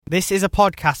This is a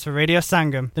podcast for Radio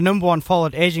Sangam, the number one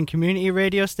followed Asian community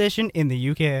radio station in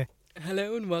the UK.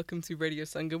 Hello and welcome to Radio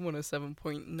Sangam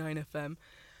 107.9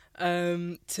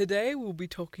 FM. Today we'll be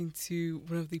talking to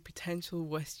one of the potential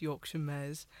West Yorkshire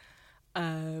mayors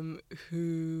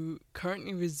who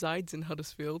currently resides in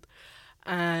Huddersfield,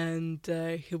 and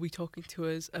he'll be talking to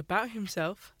us about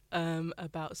himself,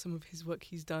 about some of his work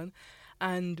he's done,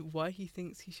 and why he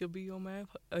thinks he should be your mayor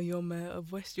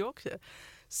of West Yorkshire.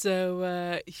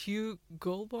 So, Hugh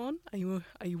Goulbourn, are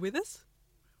you with us?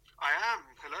 I am.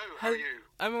 Hello, how are you?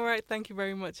 I'm all right, thank you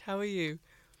very much. How are you?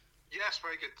 Yes,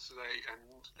 very good today,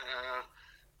 and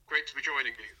great to be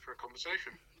joining you for a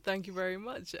conversation. Thank you very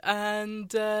much.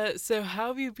 And so how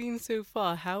have you been so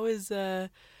far? How is the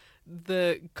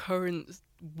current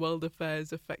world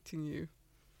affairs affecting you?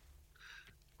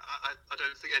 I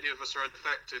don't think any of us are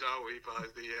unaffected, are we, by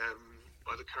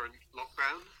the current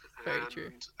lockdown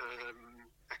and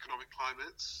economic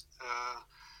climates.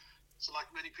 So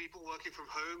like many people working from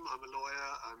home, I'm a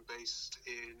lawyer, I'm based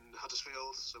in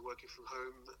Huddersfield, so working from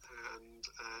home,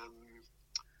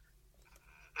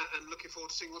 and looking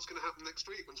forward to seeing what's going to happen next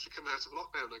week once we come out of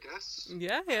lockdown, I guess.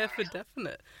 Yeah, for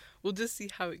definite. We'll just see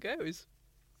how it goes.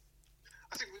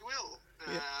 I think we will.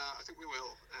 I think we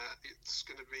will. It's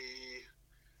going to be...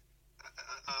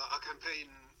 our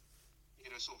campaign,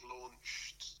 sort of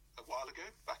launched a while ago,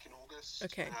 back in August.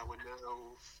 Okay. We're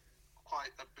now quite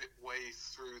a bit way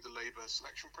through the Labour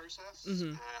selection process.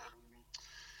 Mm-hmm.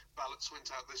 Ballots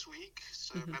went out this week,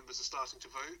 so members are starting to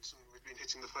vote, and we've been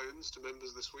hitting the phones to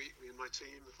members this week, me and my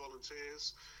team, the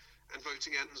volunteers, and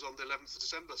voting ends on the 11th of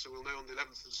December, so we'll know on the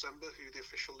 11th of December who the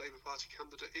official Labour Party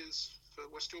candidate is for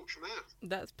West Yorkshire Mayor.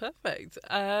 That's perfect.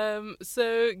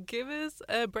 So give us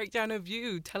a breakdown of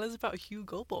you. Tell us about Hugh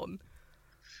Goulbourn.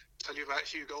 Tell you about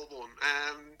Hugh Goulbourn.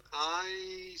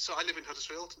 I live in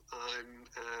Huddersfield.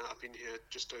 I've been here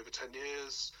just over 10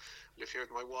 years. Live here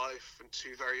with my wife and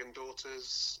two very young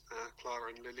daughters, Clara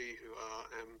and Lily, who are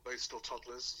both still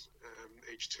toddlers,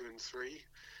 aged 2 and 3.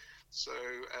 So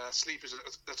sleep is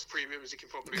that's a premium, as you can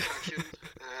probably imagine.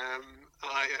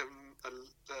 I am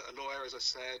a lawyer, as I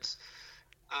said.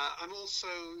 I'm also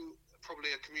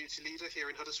probably a community leader here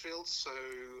in Huddersfield, so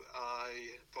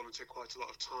I volunteer quite a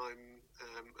lot of time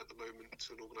at the moment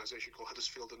to an organisation called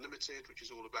Huddersfield Unlimited, which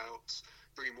is all about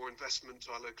bringing more investment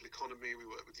to our local economy. We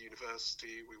work with the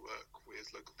university, we work with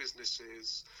local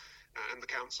businesses and the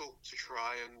council to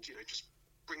try and just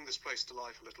bring this place to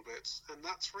life a little bit. And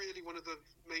that's really one of the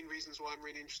main reasons why I'm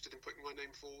really interested in putting my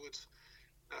name forward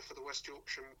for the West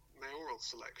Yorkshire mayoral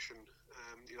selection.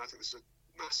 I think this is a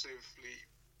massively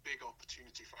big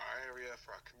opportunity for our area,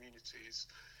 for our communities,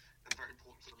 and very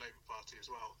important for the Labour Party as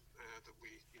well, that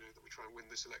we try and win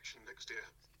this election next year.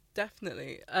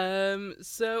 Definitely.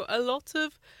 So a lot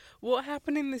of what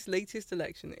happened in this latest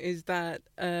election is that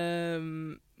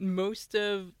most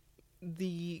of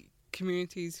the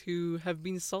communities who have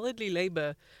been solidly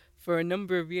Labour for a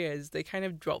number of years, they kind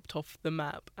of dropped off the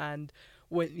map and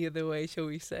went the other way, shall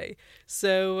we say.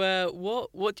 So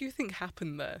what do you think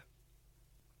happened there?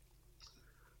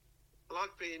 Well,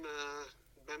 I've been a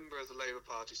member of the Labour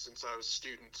Party since I was a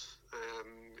student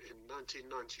in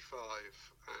 1995,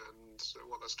 and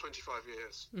that's 25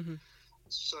 years. Mm-hmm.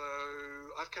 So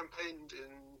I've campaigned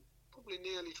in probably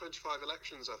nearly 25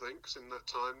 elections, I think, in that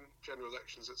time, general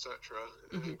elections, etc.,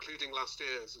 including last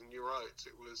year's. And you're right,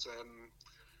 it was a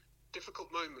difficult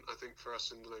moment, I think, for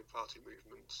us in the Labour Party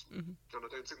movement, and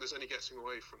I don't think there's any getting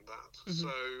away from that.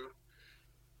 So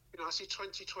I see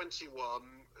 2021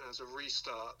 as a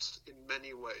restart in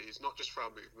many ways, not just for our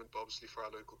movement, but obviously for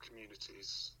our local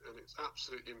communities. And it's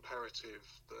absolutely imperative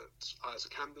that I, as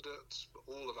a candidate, but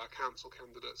all of our council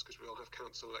candidates, because we all have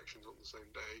council elections on the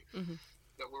same day,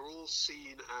 that we're all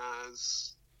seen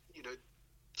as,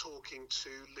 talking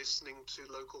to, listening to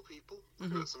local people.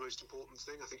 That's the most important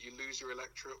thing. I think you lose your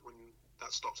electorate when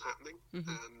that stops happening. And,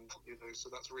 so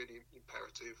that's really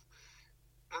imperative.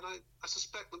 And I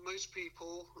suspect that most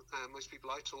people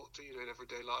I talk to, in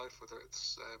everyday life, whether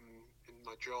it's in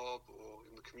my job or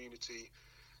in the community,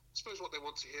 I suppose what they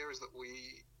want to hear is that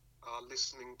we are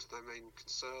listening to their main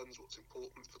concerns, what's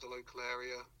important for the local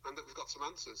area, and that we've got some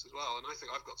answers as well. And I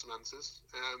think I've got some answers.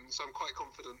 So I'm quite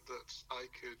confident that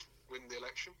I could win the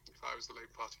election if I was the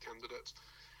Labour Party candidate.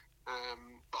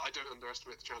 But I don't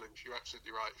underestimate the challenge. You're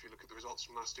absolutely right. If you look at the results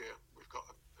from last year, we've got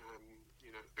a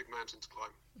big mountain to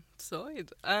climb.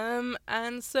 Solid.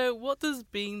 And so what does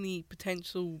being the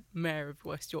potential mayor of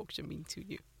West Yorkshire mean to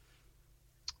you?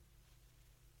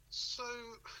 So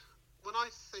when I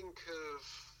think of,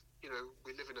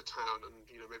 we live in a town, and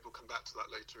maybe we'll come back to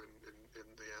that later in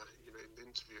the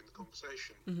interview, in the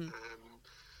conversation.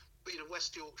 But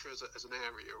West Yorkshire as an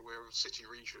area, we're a city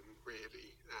region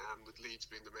really, with Leeds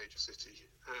being the major city.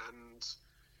 And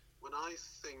when I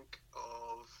think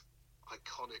of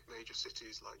iconic major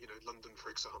cities like London, for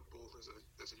example, as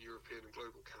a European and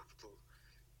global capital,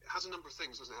 it has a number of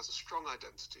things, doesn't it? It has a strong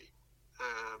identity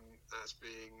as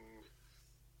being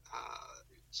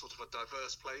sort of a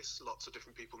diverse place, lots of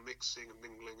different people mixing and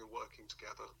mingling and working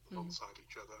together alongside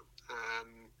each other.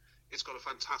 It's got a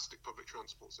fantastic public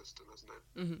transport system, hasn't it?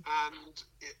 And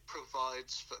it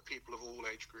provides for people of all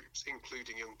age groups,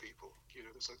 including young people.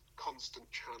 There's a constant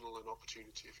channel and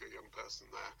opportunity if you're a young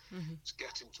person there to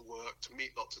get into work, to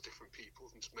meet lots of different people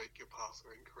and to make your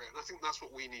pathway in career. And I think that's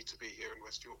what we need to be here in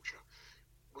West Yorkshire.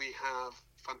 We have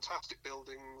fantastic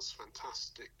buildings,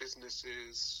 fantastic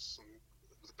businesses, some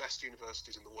of the best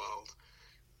universities in the world.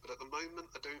 But at the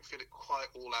moment, I don't feel it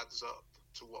quite all adds up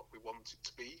to what we want it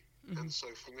to be. And so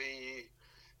for me,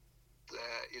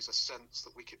 there is a sense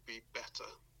that we could be better.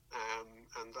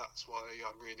 And that's why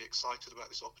I'm really excited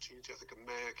about this opportunity. I think a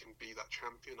mayor can be that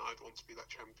champion. I'd want to be that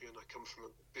champion. I come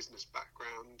from a business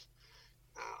background.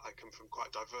 I come from quite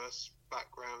diverse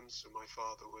backgrounds. So my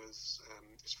father is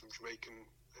from Jamaican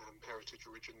heritage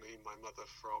originally. My mother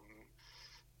from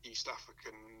East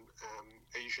African,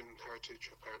 Asian heritage.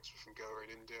 Her parents were from Goa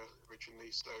in India originally.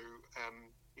 So,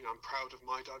 I'm proud of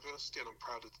my diversity, and I'm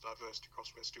proud of the diversity across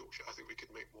West Yorkshire. I think we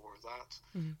could make more of that.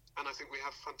 And I think we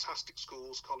have fantastic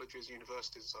schools, colleges,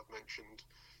 universities, as I've mentioned.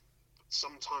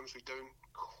 Sometimes we don't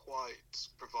quite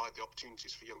provide the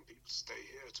opportunities for young people to stay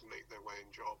here, to make their way in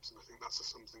jobs. And I think that's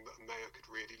something that a mayor could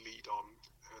really lead on.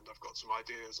 And I've got some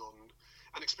ideas on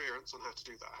and experience on how to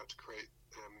do that, how to create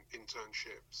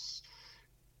internships,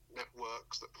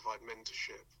 networks that provide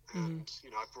mentorship. And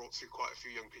I've brought through quite a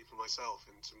few young people myself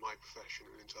into my profession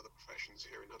and into other professions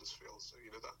here in Huddersfield. So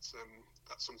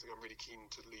that's something I'm really keen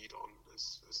to lead on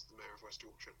as the mayor of West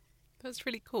Yorkshire. That's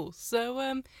really cool.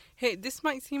 So hey, this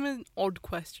might seem an odd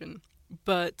question,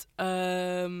 but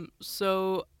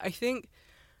so I think,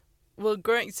 well,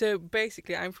 great. So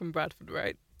basically I'm from Bradford,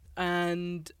 right?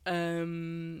 And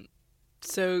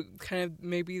so kind of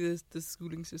maybe the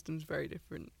schooling system's very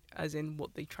different, as in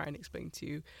what they try and explain to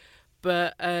you.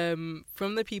 But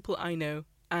from the people I know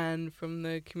and from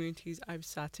the communities I've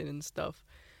sat in and stuff,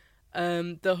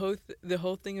 the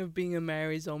whole thing of being a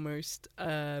mayor is almost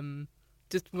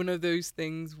just one of those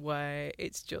things where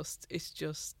it's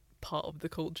just part of the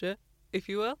culture, if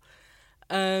you will.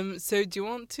 So do you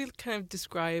want to kind of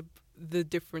describe the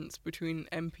difference between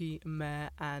MP and mayor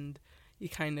and your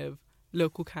kind of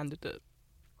local candidate?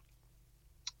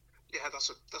 Yeah,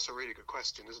 that's a really good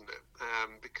question, isn't it?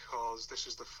 Because this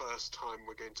is the first time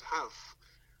we're going to have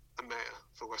a mayor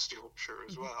for West Yorkshire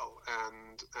as well,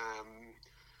 and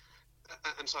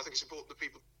so I think it's important that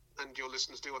people and your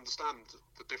listeners do understand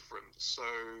the difference. So,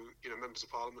 members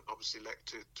of Parliament obviously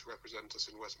elected to represent us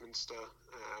in Westminster,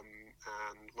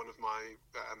 and one of my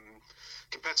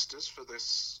competitors for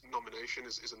this nomination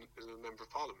is a member of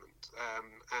Parliament,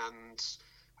 and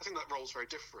I think that role's very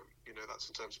different. That's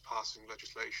in terms of passing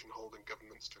legislation, holding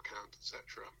governments to account,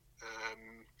 etc.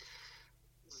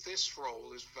 This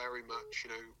role is very much,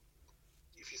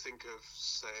 if you think of,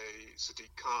 say,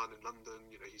 Sadiq Khan in London,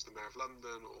 he's the mayor of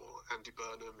London, or Andy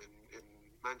Burnham in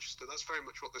Manchester, that's very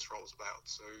much what this role is about.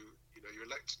 So, you're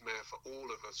elected mayor for all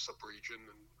of a sub-region,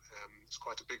 and it's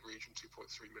quite a big region, 2.3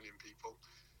 million people.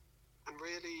 And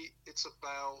really, it's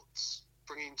about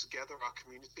bringing together our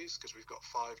communities, because we've got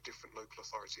 5 different local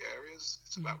authority areas.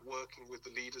 It's about working with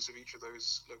the leaders of each of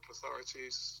those local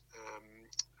authorities,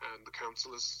 and the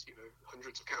councillors,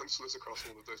 hundreds of councillors across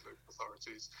all of those local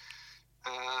authorities.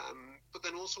 But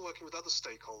then also working with other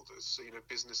stakeholders, so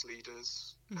business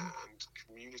leaders and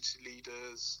community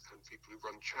leaders and people who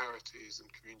run charities and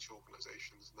community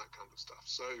organisations and that kind of stuff.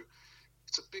 So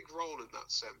it's a big role in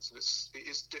that sense, and it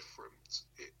is different.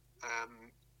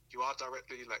 You are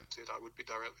directly elected. I would be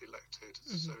directly elected.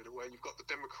 So in a way, you've got the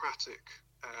democratic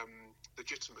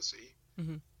legitimacy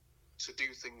to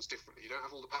do things differently. You don't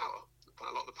have all the power.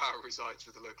 A lot of the power resides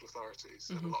with the local authorities,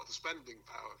 and a lot of the spending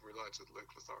power resides with the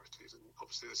local authorities. And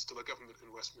obviously, there's still a government in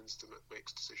Westminster that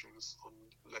makes decisions on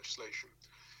legislation.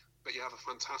 But you have a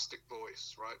fantastic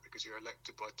voice, right? Because you're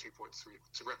elected by to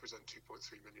represent 2.3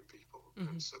 million people.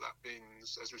 And so that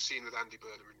means, as we've seen with Andy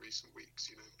Burnham in recent weeks,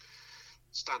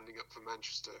 standing up for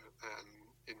Manchester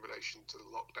in relation to the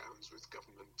lockdowns with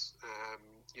government.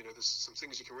 There's some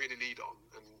things you can really lead on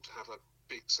and have a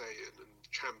big say in and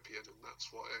champion, and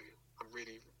that's why I'm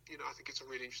really, I think it's a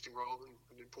really interesting role and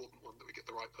an important one that we get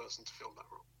the right person to fill that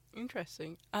role.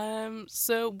 Interesting.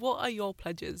 So what are your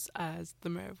pledges as the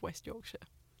Mayor of West Yorkshire?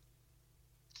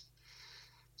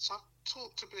 So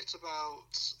talked a bit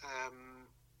about,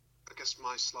 I guess,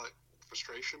 my slight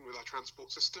frustration with our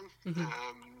transport system.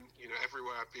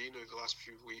 Everywhere I've been over the last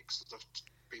few weeks, as I've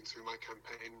been through my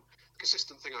campaign, the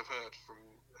consistent thing I've heard from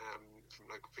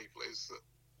local people is that,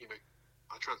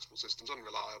 our transport system's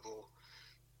unreliable,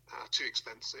 too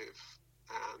expensive,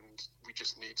 and we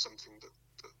just need something that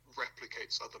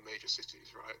replicates other major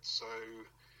cities, right? So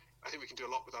I think we can do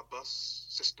a lot with our bus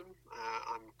system.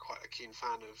 I'm quite a keen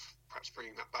fan of perhaps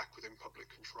bringing that back within public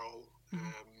control.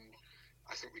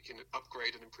 I think we can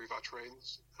upgrade and improve our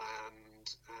trains, and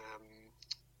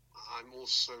I'm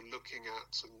also looking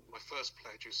at, and my first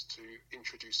pledge is to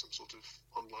introduce some sort of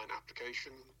online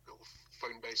application or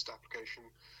phone-based application,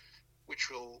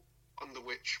 under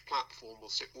which platform will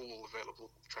sit all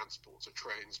available transport, so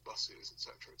trains, buses,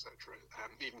 etc.,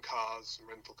 even cars,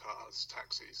 rental cars,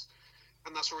 taxis.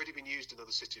 And that's already been used in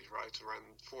other cities, right? Around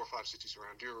 4 or 5 cities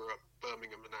around Europe.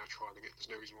 Birmingham are now trialling it.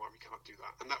 There's no reason why we can't do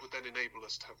that. And that would then enable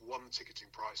us to have one ticketing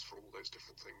price for all those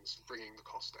different things, bringing the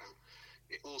cost down.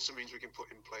 It also means we can put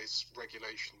in place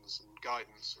regulations and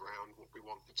guidance around what we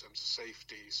want in terms of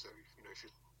safety. So, if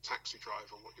you're a taxi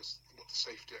driver, what the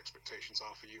safety expectations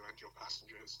are for you and your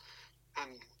passengers.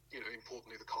 And,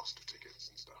 importantly, the cost of tickets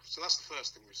and stuff. So that's the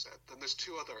first thing we've said. Then there's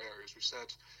 2 other areas. We've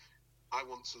said, I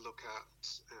want to look at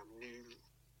new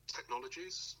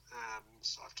technologies.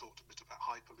 So I've talked a bit about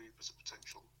Hyperloop as a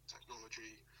potential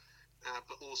technology,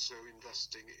 but also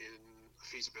investing in a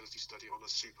feasibility study on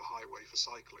a superhighway for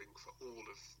cycling for all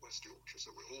of West Yorkshire.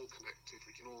 So we're all connected.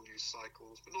 We can all use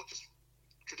cycles, but not just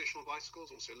traditional bicycles,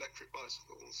 also electric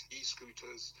bicycles,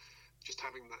 e-scooters, just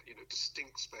having that,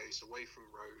 distinct space away from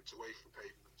roads, away from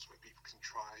pavements, where people can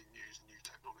try and use new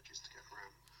technologies to get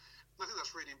around. I think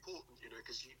that's really important,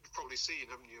 because you've probably seen,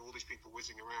 haven't you, all these people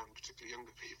whizzing around, particularly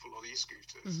younger people, on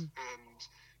e-scooters. And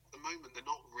at the moment, they're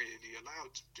not really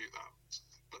allowed to do that,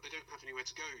 but they don't have anywhere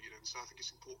to go, And so I think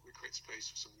it's important we create space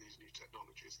for some of these new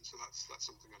technologies. And so that's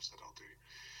something I've said I'll do.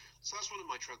 So that's one of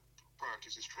my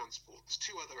priorities is transport. There's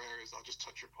 2 other areas I'll just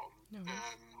touch upon.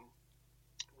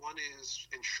 One is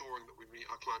ensuring that we meet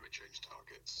our climate change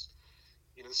targets.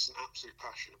 This is an absolute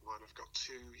passion of mine. I've got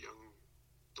 2 young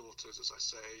daughters, as I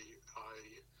say.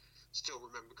 I still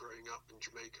remember growing up in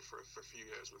Jamaica for a few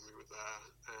years when we were there.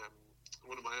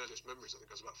 One of my earliest memories, I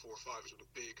think I was about 4 or 5, was when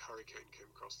a big hurricane came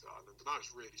across the island, and I was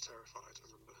really terrified, I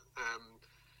remember.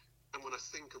 And when I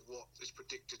think of what is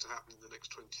predicted to happen in the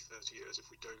next 20, 30 years if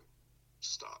we don't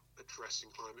start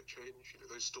addressing climate change,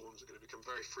 those storms are going to become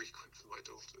very frequent for my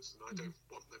daughters, and I don't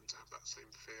want them to have that same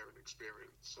fear and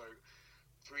experience. So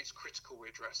for me, it's critical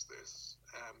we address this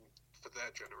for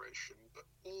their generation, but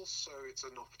also it's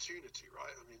an opportunity, right?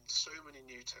 I mean, so many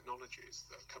new technologies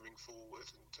that are coming forward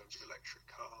in terms of electric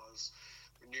cars,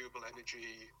 renewable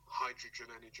energy,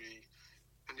 hydrogen energy,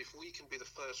 and if we can be the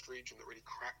first region that really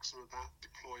cracks some of that,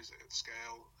 deploys it at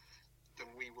scale, then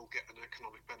we will get an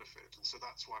economic benefit. And so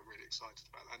that's why I'm really excited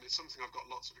about that. And it's something I've got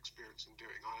lots of experience in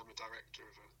doing. I am a director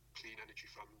of a clean energy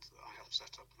fund that I helped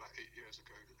set up about 8 years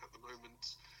ago. At the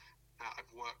moment,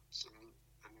 I've worked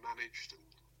and managed and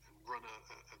run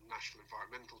a national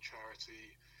environmental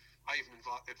charity. I even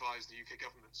advised the UK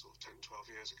government sort of 10, 12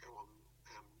 years ago on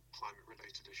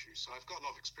climate-related issues. So I've got a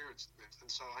lot of experience in it, and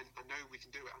so I know we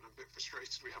can do it, and I'm a bit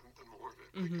frustrated we haven't done more of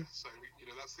it quicker. So,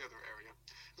 that's the other area.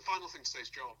 The final thing to say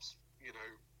is jobs.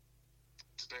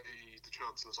 Today the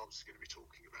Chancellor's obviously going to be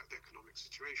talking about the economic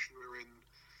situation we're in.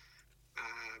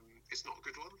 It's not a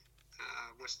good one.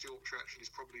 West Yorkshire actually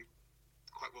is probably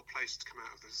quite well placed to come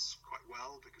out of this quite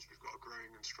well because we've got a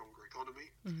growing and stronger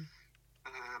economy.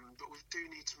 But we do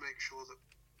need to make sure that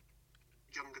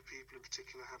younger people in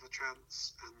particular have a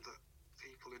chance, and that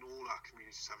people in all our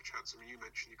communities have a chance. I mean, you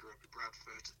mentioned you grew up in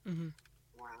Bradford.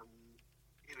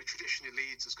 Traditionally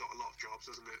Leeds has got a lot of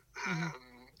jobs, doesn't it?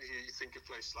 You think of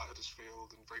places like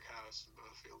Huddersfield and Brighouse and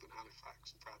Mirfield and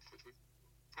Halifax and Bradford. We've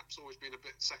perhaps always been a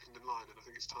bit second in line, and I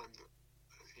think it's time that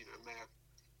Mayor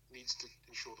needs to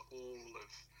ensure that all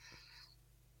of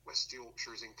West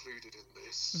Yorkshire is included in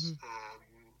this,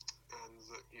 and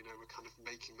that we're kind of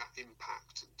making that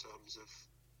impact in terms of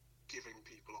giving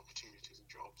people opportunities and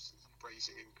jobs and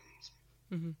raising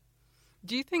incomes.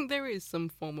 Do you think there is some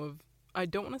form of, I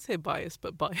don't want to say bias,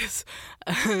 but bias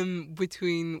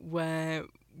between where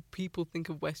people think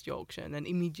of West Yorkshire and then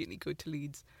immediately go to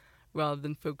Leeds, rather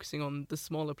than focusing on the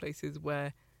smaller places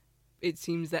where it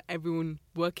seems that everyone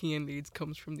working in Leeds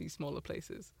comes from these smaller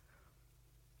places?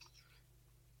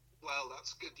 Well,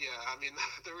 that's good. Yeah, I mean,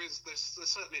 there's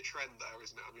certainly a trend there,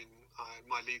 isn't it? I mean,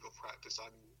 my legal practice, I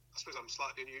suppose I'm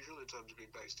slightly unusual in terms of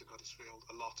being based in Huddersfield.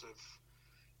 A lot of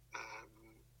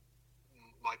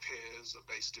my peers are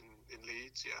based in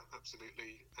Leeds, yeah,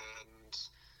 absolutely. And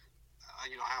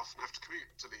I often have to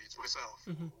commute to Leeds myself,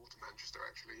 or to Manchester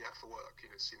actually, yeah, for work,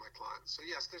 to see my clients. So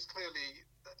yes, there's clearly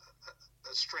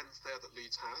a strength there that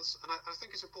Leeds has, and I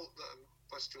think it's important that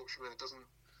West Yorkshire doesn't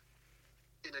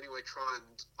in any way try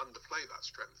and underplay that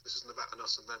strength. This isn't about an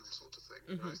us and them sort of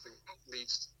thing. I think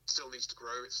Leeds still needs to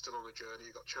grow. It's still on a journey.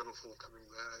 You've got Channel 4 coming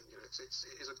there. It's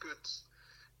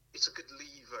a good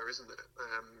lever, isn't it,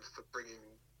 for bringing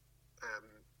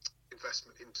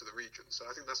investment into the region. So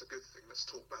I think that's a good thing. Let's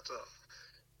talk that up.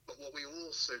 But what we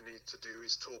also need to do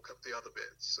is talk up the other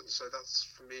bits. And so that's,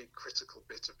 for me, a critical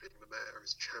bit of being the mayor,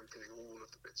 is championing all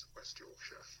of the bits of West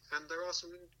Yorkshire. And there are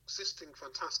some existing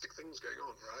fantastic things going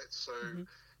on, right? So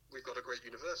we've got a great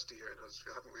university here in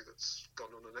Huddersfield, haven't we, that's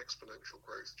gone on an exponential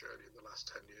growth journey in the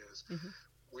last 10 years.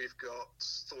 We've got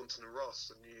Thornton and Ross,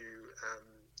 a new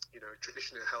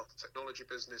traditionally a health and technology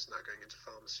business, now going into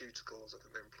pharmaceuticals. I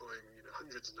think they're employing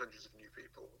hundreds and hundreds of new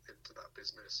people into that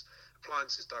business.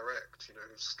 Appliances Direct,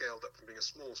 scaled up from being a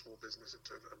small business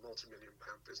into a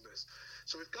multi-million-pound business.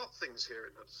 So we've got things here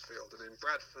in Huddersfield, and in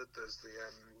Bradford there's the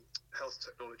Health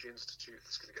Technology Institute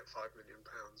that's going to get £5 million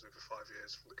over 5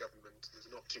 years from the government. There's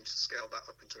an opportunity to scale that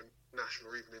up into a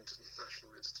national or even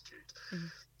international institute.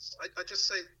 I just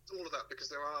say all of that because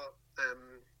there are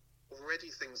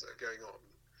already things that are going on.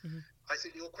 I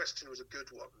think your question was a good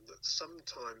one, that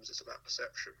sometimes it's about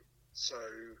perception. So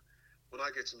when I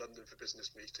go to London for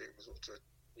business meetings or to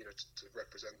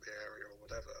represent the area or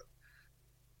whatever,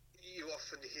 you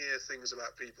often hear things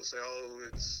about people say, oh,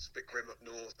 it's a bit grim up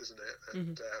north, isn't it?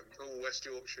 And West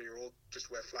Yorkshire, you all just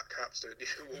wear flat caps, don't you?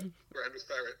 Walk around with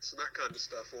ferrets and that kind of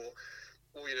stuff, or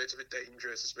it's a bit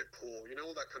dangerous, it's a bit poor,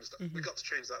 all that kind of stuff. We've got to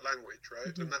change that language,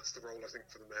 right? And that's the role, I think,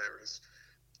 for the mayor, is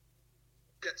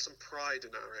get some pride in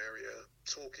our area,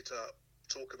 talk it up,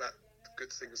 talk about the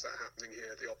good things that are happening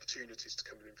here, the opportunities to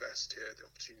come and invest here, the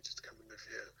opportunities to come and live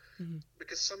here.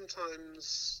 Because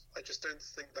sometimes I just don't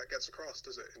think that gets across,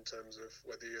 does it, in terms of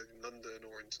whether you're in London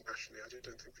or internationally. I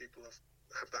don't think people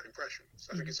have that impression. So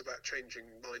I think it's about changing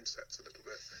mindsets a little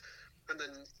bit. And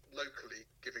then locally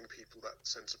giving people that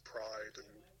sense of pride and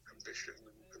ambition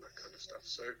and that kind of stuff.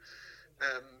 So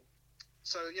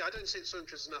yeah, I don't see it so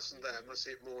much as an us and them. I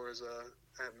see it more as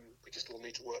we just all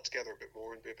need to work together a bit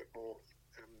more and be a bit more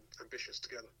ambitious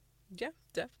together. Yeah,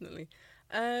 definitely.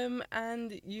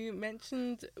 And you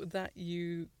mentioned that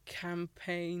you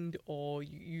campaigned, or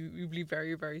you believe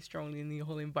very, very strongly in the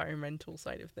whole environmental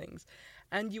side of things.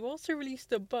 And you also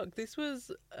released a book. This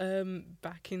was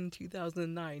back in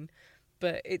 2009,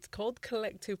 but it's called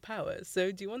Collective Power.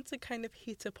 So do you want to kind of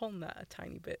hit upon that a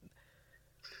tiny bit?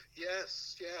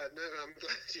 Yes, yeah, no, I'm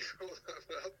glad you brought that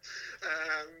up.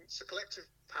 So Collective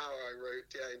Power I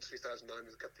wrote, in 2009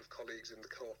 with a couple of colleagues in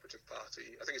the Cooperative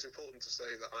Party. I think it's important to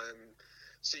say that I am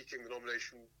seeking the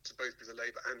nomination to both be the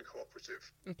Labour and Cooperative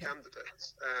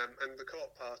candidates. And the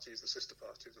Co-op Party is the sister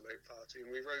party of the Labour Party.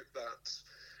 And we wrote that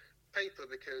paper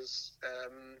because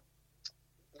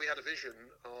we had a vision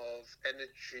of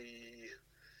energy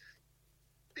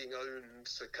being owned,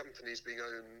 so companies being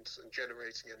owned and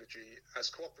generating energy as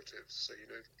cooperatives, so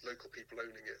local people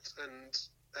owning it. And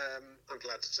I'm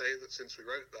glad to say that since we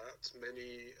wrote that,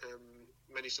 many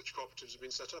such cooperatives have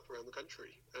been set up around the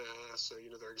country. So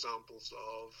there are examples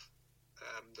of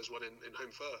there's one in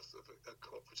Home Firth of a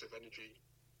cooperative energy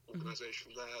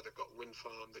organisation there. They've got a wind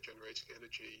farm, they're generating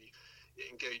energy. It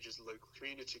engages the local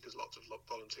community because lots of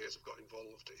volunteers have got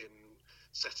involved in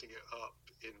setting it up,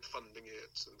 in funding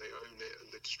it, and they own it,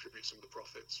 and they distribute some of the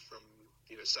profits from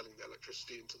selling their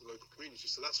electricity into the local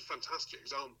community. So that's a fantastic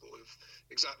example of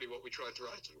exactly what we tried to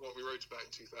write, what we wrote about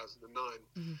in 2009.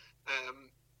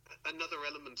 Another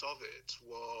element of it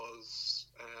was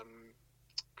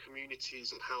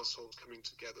communities and households coming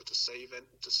together to save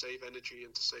energy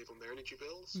and to save on their energy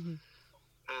bills.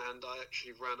 And I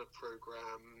actually ran a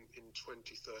program in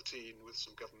 2013 with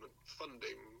some government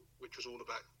funding, which was all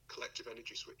about collective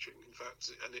energy switching. In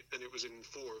fact, and it was in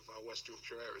 4 of our West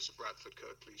Yorkshire areas, so Bradford,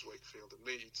 Kirklees, Wakefield and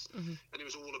Leeds. And it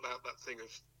was all about that thing of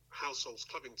households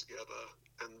clubbing together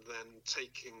and then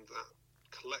taking that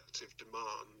collective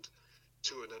demand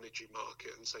to an energy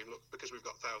market and saying, look, because we've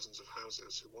got thousands of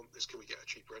houses who want this, can we get a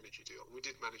cheaper energy deal? And we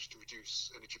did manage to reduce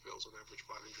energy bills on average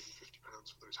by £150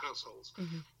 for those households.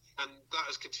 And that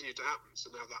has continued to happen.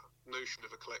 So now that notion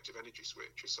of a collective energy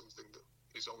switch is something that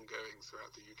is ongoing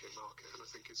throughout the UK market. And I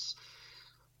think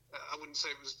I wouldn't say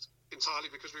it was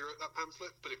entirely because we wrote that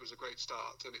pamphlet, but it was a great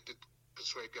start. And it did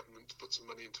persuade government to put some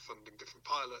money into funding different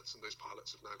pilots, and those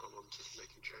pilots have now gone on to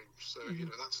making change. So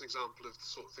that's an example of the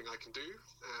sort of thing I can do,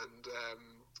 and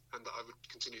that I would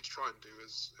continue to try and do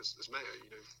as mayor.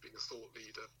 Being a thought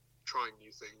leader, trying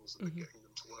new things, and then getting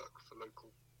them to work for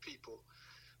local people.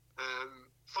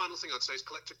 Final thing I'd say is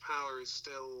collective power is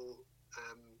still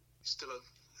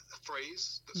a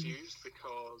phrase that's used,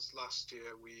 because last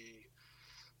year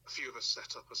a few of us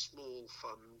set up a small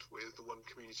fund with the One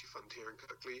Community Fund here in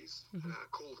Kirklees,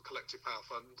 called the Collective Power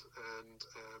Fund, and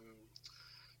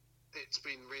it's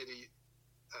been really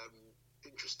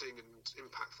interesting and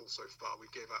impactful so far. We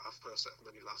gave out our first set of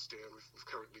money last year. We've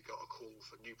currently got a call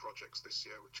for new projects this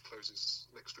year, which closes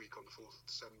next week on the 4th of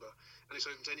December. And it's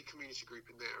open to any community group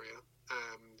in the area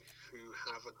who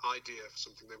have an idea for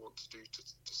something they want to do to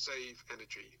save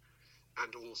energy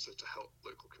and also to help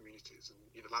local communities. And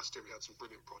last year we had some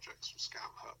brilliant projects, from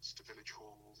scout huts to village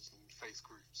halls and faith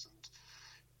groups,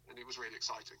 and it was really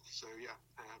exciting. So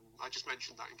I just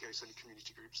mentioned that in case any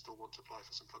community groups still want to apply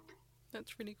for some funding.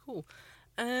 That's really cool.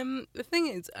 The thing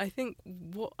is, I think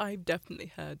what I've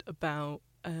definitely heard about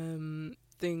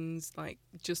things like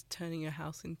just turning your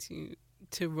house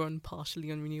to run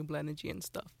partially on renewable energy and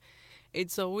stuff,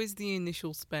 it's always the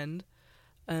initial spend.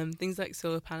 Things like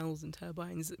solar panels and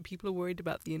turbines, people are worried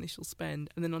about the initial spend,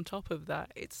 and then on top of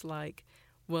that, it's like,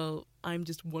 well, I'm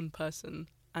just one person,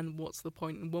 and what's the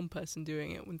point in one person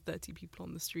doing it when 30 people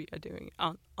on the street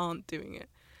aren't doing it?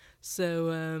 So,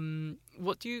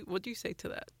 what do you say to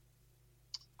that?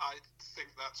 I think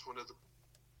that's one of the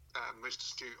most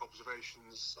astute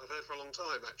observations I've heard for a long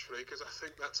time, actually, because I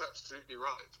think that's absolutely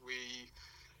right. We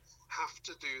have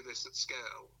to do this at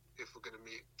scale if we're going to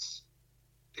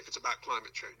if it's about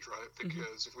climate change, right?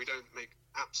 Because if we don't make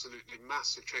absolutely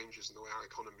massive changes in the way our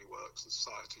economy works and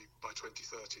society by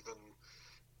 2030, then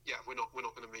we're not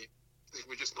going to meet.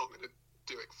 We're just not going to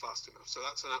do it fast enough. So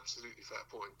that's an absolutely fair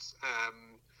point.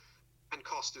 And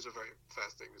cost is a very fair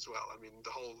thing as well. I mean,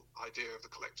 the whole idea of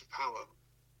the collective power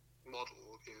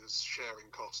model is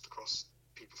sharing cost across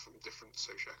people from different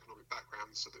socioeconomic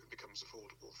backgrounds so that it becomes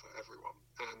affordable for everyone.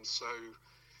 And so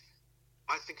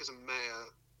I think as a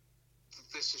mayor,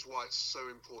 this is why it's so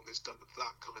important it's done at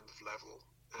that kind of level,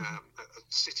 at a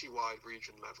citywide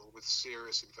region level, with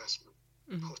serious investment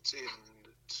put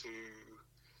into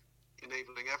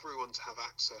enabling everyone to have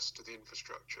access to the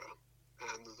infrastructure,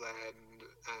 and then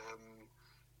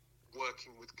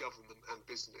working with government and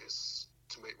business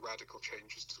to make radical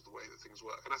changes to the way that things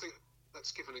work. And I think,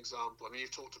 let's give an example. I mean,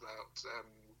 you've talked about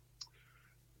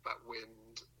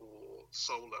wind or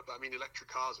solar, but I mean, electric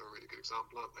cars are a really good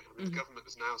example, aren't they? I mean, the government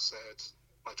has now said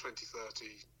by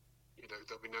 2030,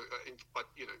 there'll be no,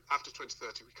 after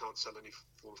 2030, we can't sell any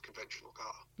form of conventional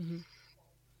car.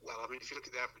 Well, I mean, if you look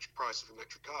at the average price of an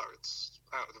electric car, it's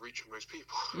out of the reach of most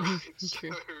people, right? So,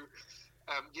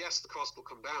 yes, the cost will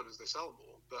come down as they sell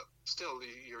more, but still,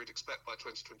 you would expect by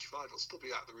 2025 it'll still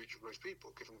be out of the reach of most people,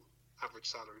 given average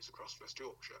salaries across West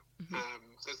Yorkshire.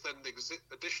 There's then the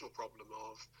additional problem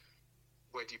of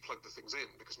where do you plug the things in,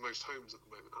 because most homes at the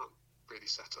moment aren't really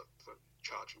set up for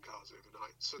charging cars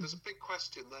overnight. So there's a big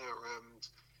question there around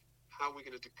how we're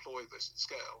going to deploy this at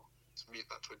scale to meet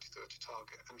that 2030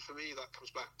 target. And for me, that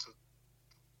comes back to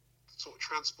the sort of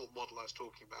transport model I was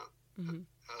talking about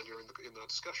earlier in our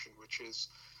discussion, which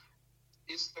is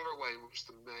there a way in which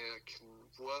the mayor can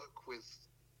work with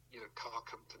car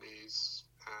companies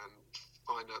and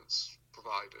finance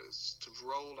providers to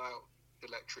roll out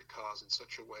electric cars in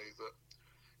such a way that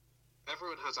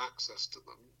everyone has access to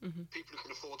them? People who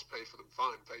can afford to pay for them,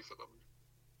 fine, pay for them.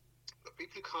 But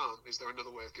people who can't, is there another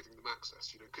way of giving them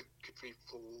access? Could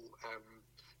people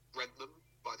rent them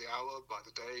by the hour, by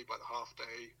the day, by the half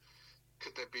day?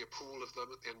 Could there be a pool of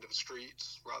them at the end of the street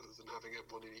rather than having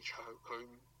one in each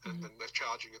home, and then they're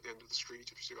charging at the end of the street,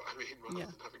 if you see what I mean, rather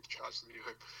than having to charge them in your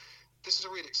home? This is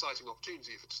a really exciting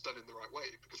opportunity if it's done in the right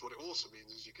way, because what it also means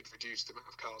is you could reduce the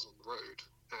amount of cars on the road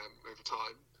over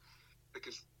time,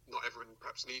 because not everyone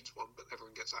perhaps needs one, but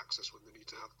everyone gets access when they need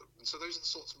to have them. And so those are the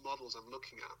sorts of models I'm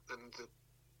looking at. And the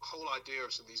whole idea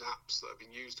of some of these apps that have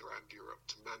been used around Europe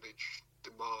to manage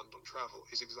demand on travel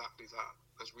is exactly that.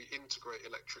 As we integrate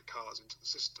electric cars into the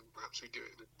system, perhaps we do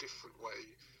it in a different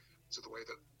way to the way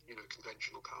that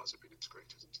conventional cars have been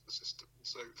integrated into the system.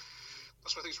 So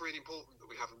that's why I think it's really important that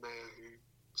we have a mayor who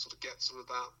sort of gets some of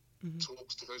that,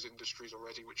 talks to those industries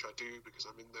already, which I do because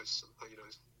I'm in those,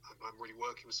 I'm really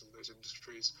working with some of those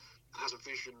industries, and has a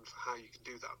vision for how you can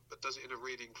do that, but does it in a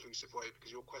really inclusive way,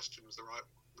 because your question was the right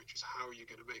one, which is how are you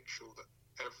going to make sure that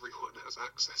everyone has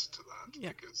access to that?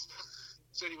 Because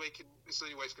it's the only way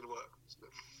it's going to work, isn't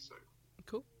it? So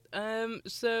cool.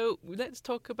 So let's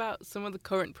talk about some of the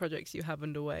current projects you have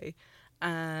underway.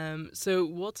 So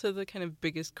what are the kind of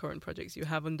biggest current projects you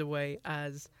have underway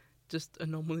as just a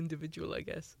normal individual, I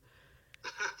guess?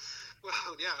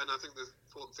 Well, yeah, and I think the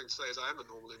important thing to say is I am a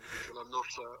normal individual. I'm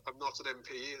not an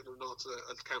MP, and I'm not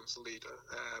a council leader.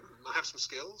 I have some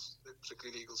skills,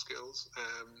 particularly legal skills,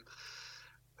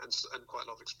 and quite a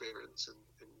lot of experience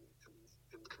in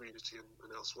the community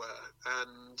and elsewhere,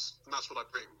 and that's what I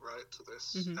bring to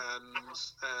this. Mm-hmm.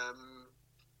 And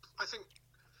I think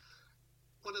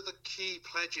one of the key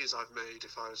pledges I've made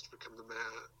if I was to become the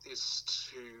mayor is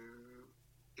to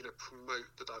promote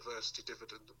the diversity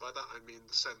dividend. And by that I mean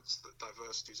the sense that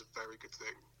diversity is a very good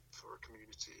thing for a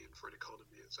community and for an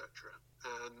economy, etc.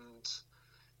 And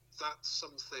that's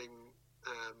something,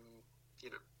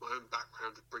 my own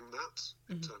background would bring that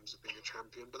in terms of being a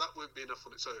champion, but that won't be enough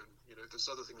on its own. There's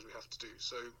other things we have to do.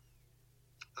 So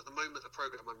at the moment, the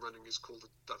program I'm running is called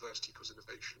the Diversity Equals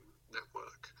Innovation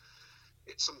Network.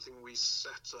 It's something we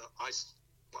set up. I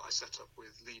set up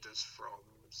with leaders from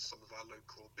some of our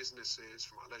local businesses,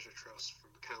 from our leisure trust,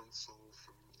 from the council,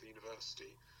 from the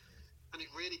university. And it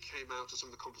really came out of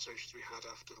some of the conversations we had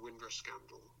after the Windrush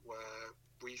scandal, where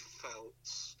we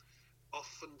felt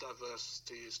often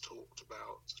diversity is talked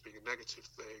about as being a negative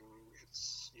thing.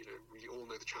 It's, we all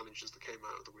know the challenges that came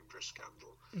out of the Windrush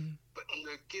scandal. Mm. But,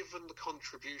 given the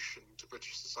contribution to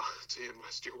British society in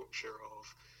West Yorkshire of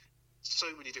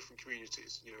so many different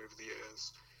communities, over the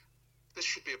years, this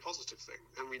should be a positive thing.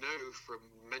 And we know from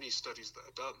many studies that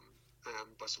are done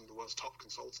by some of the world's top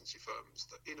consultancy firms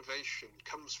that innovation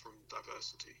comes from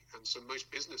diversity. And so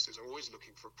most businesses are always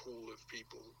looking for a pool of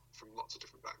people from lots of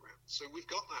different backgrounds. So we've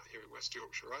got that here in West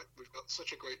Yorkshire, right? We've got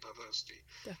such a great diversity.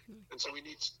 Definitely. And so we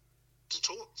need to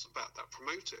talk about that,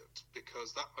 promote it,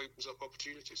 because that opens up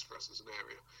opportunities for us as an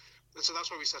area. And so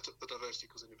that's why we set up the Diversity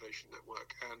Equals Innovation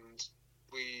Network. And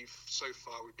we've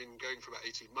been going for about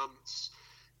 18 months.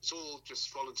 It's all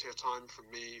just volunteer time from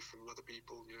me, from other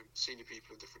people, senior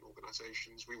people in different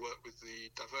organisations. We work with the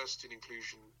diversity and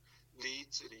inclusion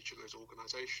leads in each of those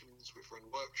organisations. We've run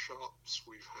workshops.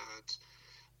 We've had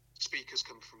speakers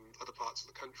come from other parts of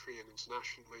the country and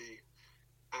internationally.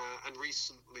 And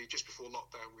recently, just before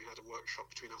lockdown, we had a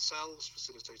workshop between ourselves,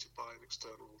 facilitated by an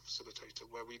external facilitator,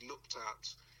 where we looked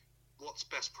at what's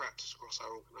best practice across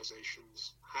our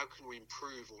organisations, how can we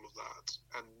improve all of that,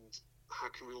 and how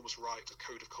can we almost write a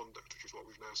code of conduct, which is what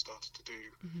we've now started to do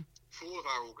for all of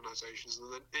our organisations,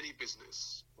 and then any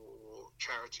business or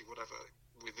charity, whatever,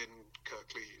 within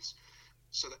Kirklees,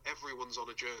 so that everyone's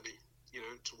on a journey,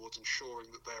 towards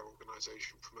ensuring that their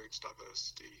organisation promotes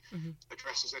diversity,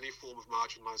 addresses any form of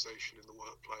marginalisation in the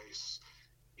workplace,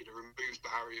 removes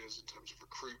barriers in terms of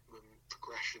recruitment,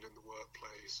 progression in the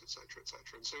workplace, etc.,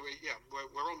 etc. And so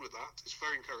we're on with that. It's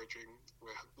very encouraging.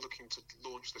 We're looking to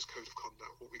launch this code of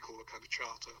conduct, what we call a kind of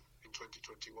charter, in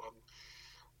 2021.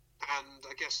 And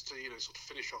I guess to sort of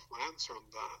finish off my answer on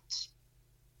that,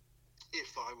 if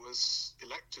I was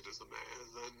elected as the mayor,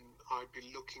 then I'd be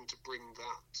looking to bring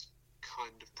that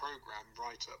kind of program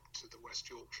right up to the West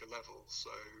Yorkshire level. So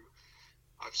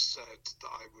I've said that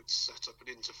I would set up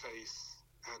an interfaith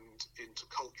and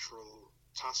intercultural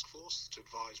task force to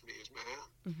advise me as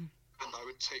mayor, and I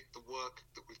would take the work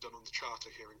that we've done on the charter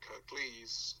here in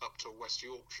Kirklees up to a West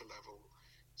Yorkshire level,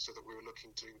 so that we were looking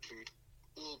to include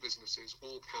all businesses,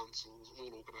 all councils,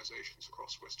 all organisations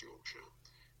across West Yorkshire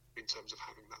in terms of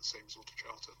having that same sort of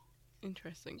charter.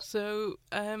 Interesting. So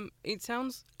it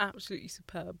sounds absolutely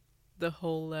superb, the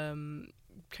whole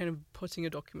kind of putting a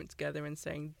document together and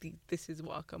saying this is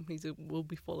what our companies will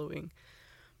be following.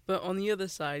 But on the other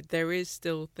side, there is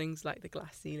still things like the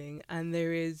glass ceiling, and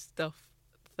there is stuff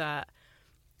that,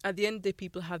 at the end of the day,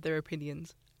 people have their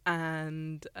opinions.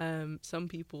 And some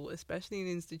people, especially in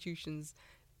institutions,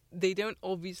 they don't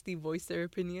obviously voice their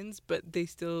opinions, but they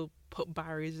still put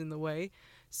barriers in the way.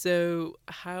 So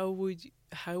how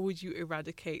would you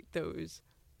eradicate those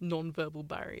non-verbal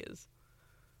barriers?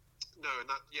 No, and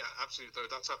absolutely,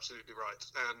 though, that's absolutely right.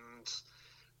 And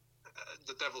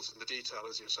the devil's in the detail,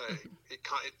 as you're saying.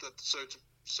 So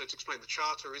to explain, the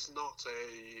charter is not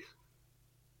a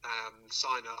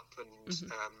sign up and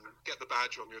get the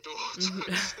badge on your door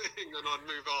type thing and on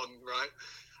move on, right?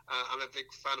 I'm a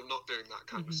big fan of not doing that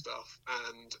kind of stuff,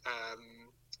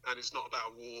 and it's not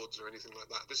about awards or anything like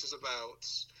that. This is about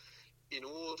in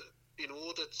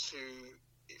order to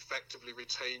effectively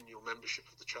retain your membership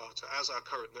of the charter, as our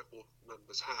current network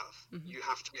members have, you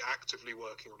have to be actively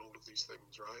working on all of these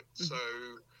things, right? So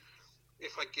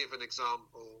if I give an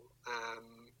example,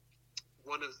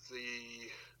 one of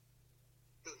the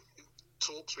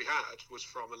talks we had was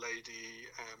from a lady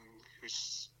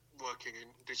who's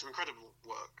do some incredible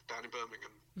work down in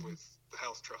Birmingham with the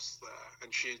health trust there,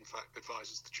 and she in fact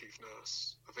advises the chief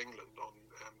nurse of England on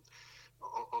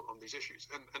these issues.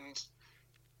 And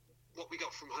what we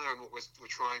got from her, and what we're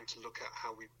trying to look at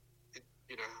how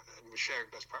and we're sharing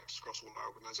best practice across all our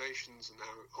organisations and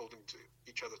now holding to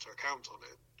each other to account on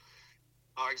it,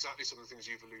 are exactly some of the things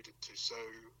you've alluded to. So,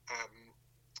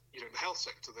 in the health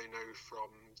sector, they know from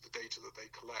the data that they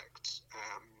collect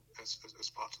as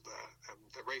part of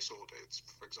their race audits,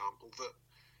 for example, that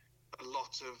a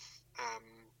lot of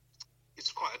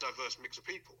it's quite a diverse mix of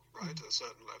people, right, at a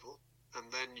certain level. And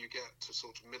then you get to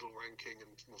sort of middle ranking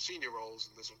and more senior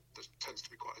roles, and there tends to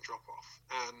be quite a drop off.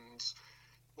 And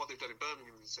what they've done in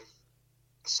Birmingham is they've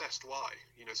assessed why.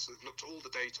 So they've looked at all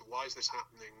the data. Why is this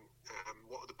happening?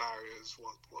 What are the barriers?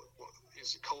 What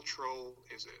is it cultural?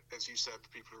 Is it, as you said, the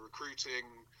people who are recruiting,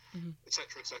 et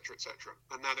cetera, et cetera, et cetera.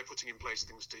 And now they're putting in place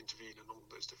things to intervene in all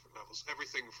those different levels.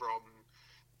 Everything from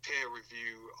peer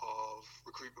review of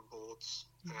recruitment boards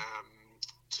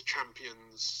to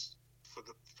champions for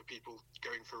people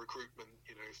going for recruitment,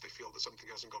 if they feel that something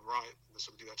hasn't gone right, and there's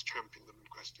somebody there to champion them and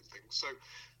question things. So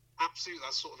absolutely,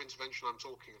 that's sort of intervention I'm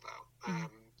talking about.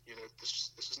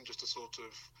 This isn't just a sort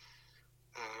of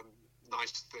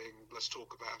nice thing, let's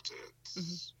talk about it.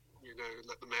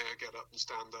 Let the mayor get up and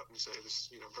stand up and say this,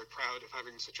 I'm very proud of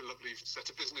having such a lovely set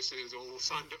of businesses all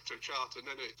signed up to a charter.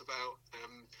 No, it's about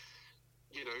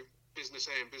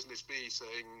business A and business B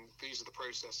saying, these are the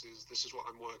processes, this is what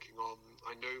I'm working on,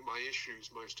 I know my issues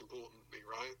most importantly,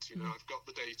 right? I've got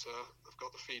the data, I've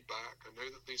got the feedback, I know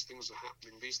that these things are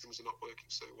happening, these things are not working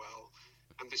so well,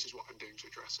 and this is what I'm doing to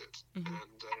address it.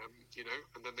 And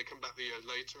and then they come back the year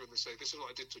later and they say, this is what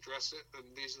I did to address it, and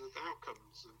these are the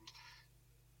outcomes. And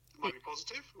it might be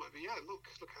positive, it might be, look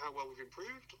how well we've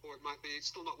improved, or it might be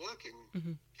it's still not working.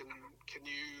 Can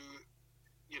you,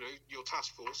 your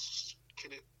task force,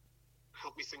 can it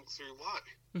help me think through why?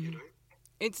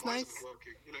 It's why nice. Isn't it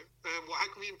working? How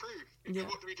can we improve?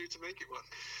 What do we do to make it work?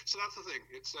 So that's the thing.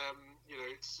 It's as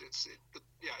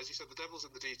you said, the devil's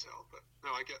in the detail. But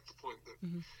no, I get the point that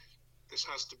this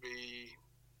has to be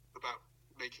about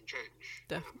making change.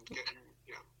 Definitely. And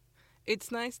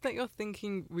It's nice that you're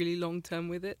thinking really long term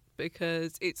with it,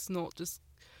 because it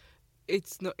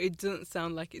doesn't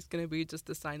sound like it's going to be just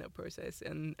a sign up process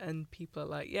and people are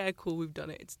like, yeah, cool, we've done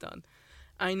it, it's done.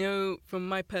 I know from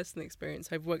my personal experience,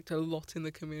 I've worked a lot in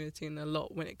the community and a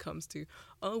lot when it comes to,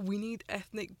 we need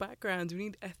ethnic backgrounds, we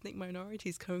need ethnic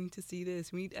minorities coming to see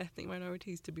this, we need ethnic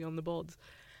minorities to be on the boards.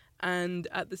 And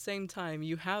at the same time,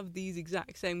 you have these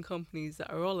exact same companies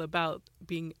that are all about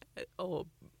being, or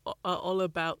are all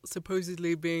about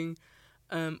supposedly being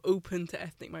open to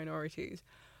ethnic minorities.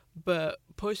 But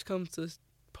push comes to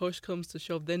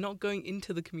shove, they're not going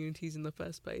into the communities in the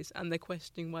first place, and they're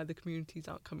questioning why the communities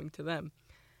aren't coming to them.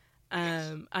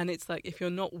 And it's like, if you're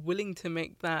not willing to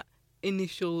make that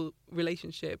initial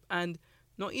relationship, and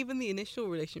not even the initial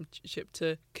relationship,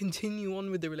 to continue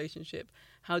on with the relationship,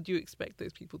 how do you expect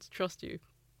those people to trust you?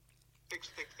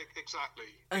 Exactly.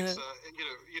 It's a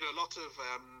lot of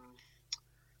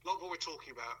what we're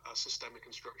talking about are systemic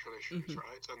and structural issues,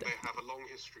 right? And they have a long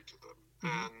history to them.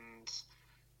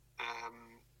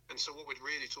 And so what we're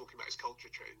really talking about is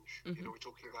culture change. We're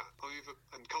talking about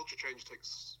and culture change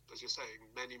takes, as you're saying,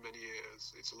 many, many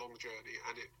years. It's a long journey,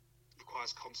 and it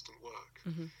requires constant work.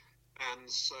 And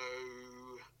so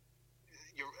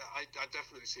I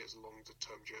definitely see it as a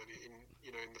long-term journey.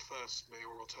 In the first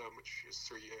mayoral term, which is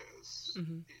 3 years,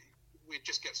 we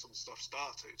just get some stuff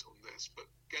started on this,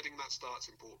 but getting that start's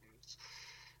important.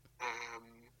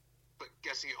 But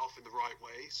getting it off in the right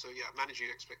way. So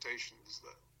managing expectations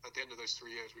that at the end of those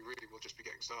 3 years, we really will just be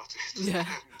getting started. Yeah.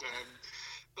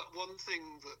 But one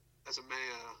thing that, as a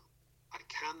mayor, I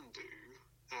can do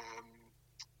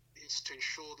is to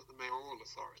ensure that the mayoral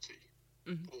authority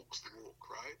walks the walk,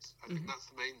 right? I think that's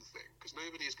the main thing, because no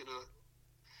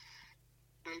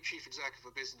chief exec of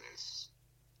a business,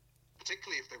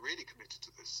 particularly if they're really committed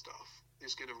to this stuff,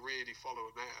 is going to really follow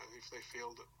a mayor if they feel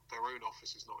that their own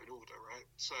office is not in order, right?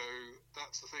 So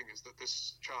that's the thing, is that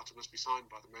this charter must be signed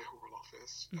by the mayoral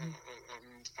office,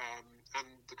 and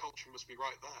the culture must be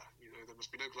right there. There must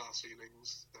be no glass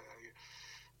ceilings. There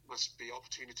must be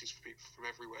opportunities for people from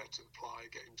everywhere to apply,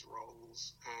 get into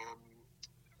roles,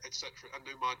 etc., and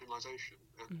no marginalisation.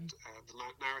 And the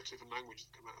narrative and language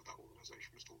that come out of that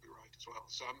organisation must all be right as well.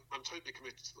 So I'm totally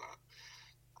committed to that.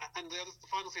 And the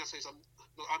final thing I say is I'm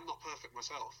not perfect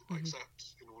myself. I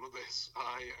accept in all of this.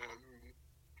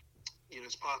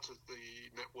 As part of the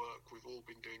network, we've all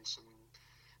been doing some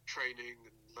training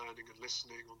and learning and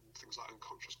listening on things like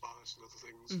unconscious bias and other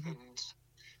things. And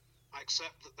I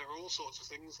accept that there are all sorts of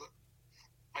things that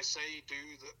I say do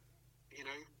that,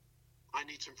 I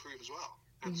need to improve as well.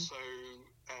 And so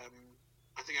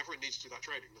I think everyone needs to do that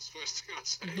training. That's the first thing I'd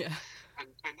say. Yeah.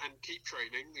 And keep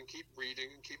training and keep reading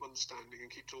and keep understanding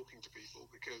and keep talking to people,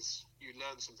 because you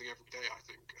learn something every day, I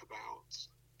think, about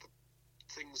the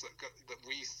things that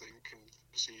we think and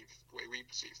perceive, the way we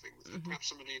perceive things, that perhaps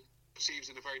somebody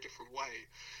perceives in a very different way.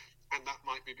 And that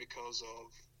might be because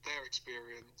of their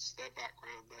experience, their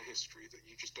background, their history that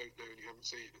you just don't know and you haven't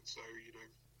seen. And so,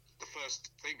 the first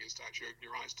thing is to actually open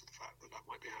your eyes to the fact that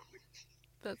might be happening.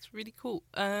 That's really cool.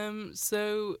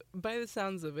 So by the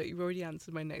sounds of it, you've already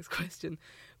answered my next question,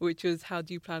 which was how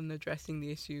do you plan on addressing the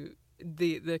issue,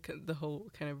 the whole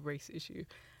kind of race issue,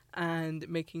 and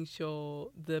making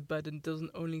sure the burden doesn't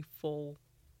only fall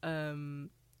on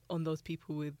those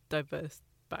people with diverse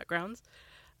backgrounds,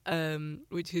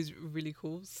 which is really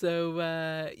cool.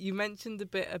 So you mentioned a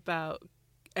bit about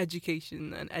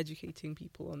education and educating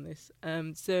people on this.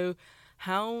 So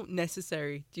how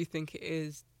necessary do you think it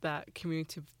is that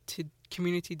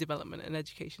community development and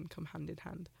education come hand in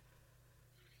hand?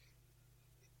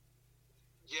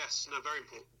 Yes, no, very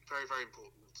important, very, very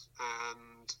important.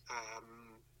 And,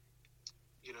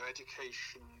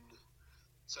 education,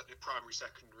 certainly at primary,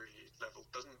 secondary level,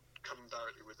 doesn't come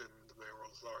directly within the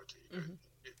mayoral authority.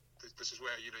 This is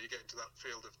where, you get into that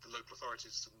field of the local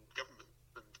authorities and government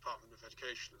and Department of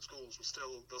Education and schools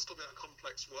there'll still be that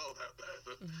complex world out there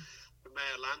that the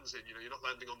mayor lands in. You're not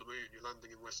landing on the moon, you're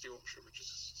landing in West Yorkshire, which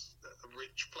is a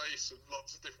rich place of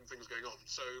lots of different things going on.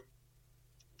 So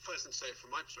first thing to say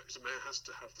from my perspective is the mayor has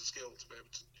to have the skill to be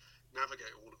able to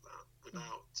navigate all of that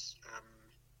without,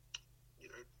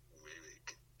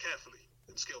 carefully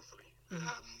and skillfully. And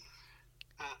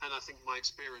I think my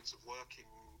experience of working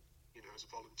as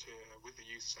a volunteer with the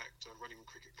youth sector, running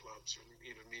cricket clubs,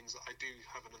 means that I do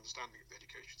have an understanding of the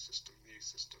education system, the youth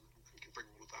system, and can bring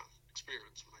all of that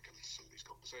experience when I get into some of these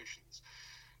conversations.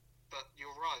 But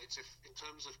you're right, if in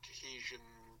terms of cohesion,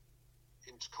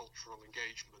 intercultural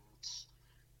engagement,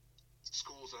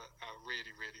 schools are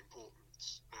really, really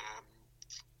important.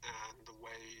 And the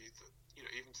way that,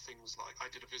 even things like,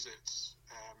 I did a visit,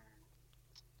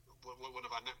 one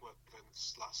of our network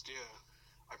events last year,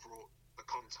 I brought a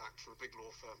contact from a big law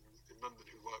firm in London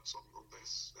who works on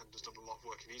this and has done a lot of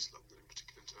work in East London in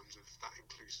particular in terms of that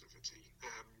inclusivity,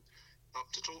 up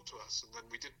to talk to us. And then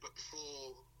we did, but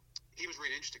before, he was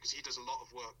really interested because he does a lot of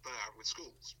work there with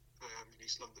schools in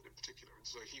East London in particular, and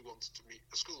so he wanted to meet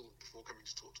a school before coming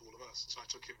to talk to all of us. And so I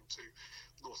took him to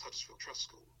North Huddersfield Trust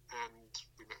School, and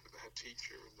we met with the head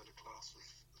teacher and then a class of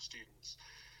students.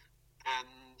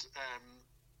 And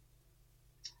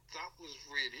that was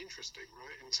really interesting,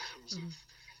 right, in terms of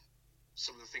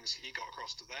some of the things he got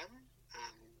across to them,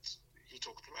 and he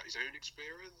talked about his own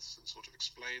experience and sort of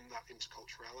explained that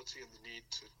interculturality and the need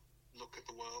to look at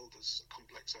the world as a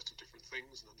complex set of different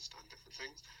things and understand different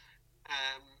things.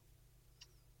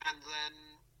 And then,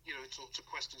 talk to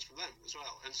questions from them as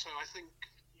well. And so I think,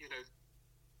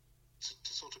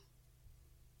 to sort of,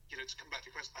 to come back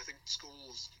to your question, I think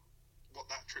schools, what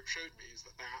that trip showed me is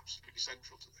that they're absolutely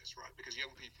central to this, right? Because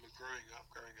young people are growing up,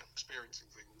 experiencing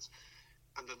things,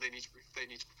 and then they need to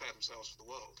prepare themselves for the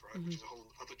world, right? Which is a whole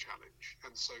other challenge.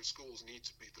 And so schools need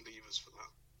to be the levers for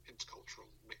that intercultural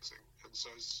mixing. And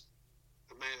so as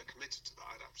a mayor committed to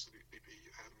that, I'd absolutely be,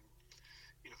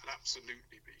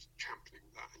 championing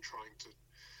that and trying to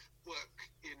work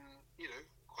in,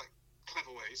 quite clever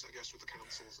ways, I guess, with the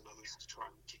councils and others to try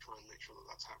and make sure that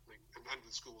that's happening, and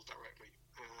with schools directly.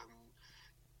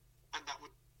 And that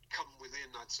would come within,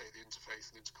 I'd say, the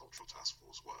interfaith and intercultural task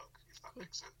force work, if that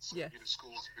makes sense. So, yeah.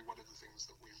 Schools would be one of the things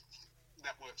that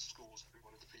networks of schools would be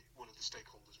one of the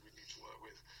stakeholders we need to work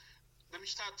with. Let me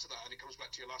just add to that, and it comes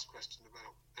back to your last question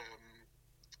about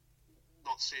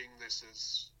not seeing this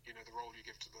as, the role you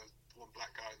give to the one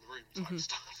black guy in the room type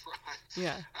stuff, right?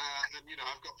 Yeah. And,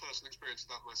 I've got personal experience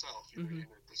of that myself.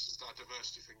 This is that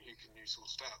diversity thing, who can you sort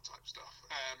out type stuff.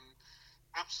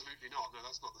 Absolutely not. No,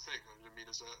 that's not the thing. I mean,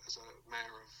 as a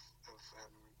mayor of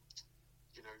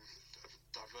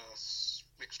diverse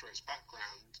mixed race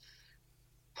background,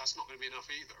 that's not going to be enough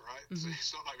either, right? So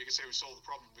it's not like we can say we solved the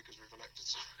problem because we've elected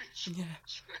somebody from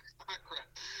mixed race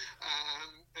background.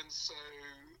 And so,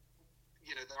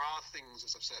 there are things,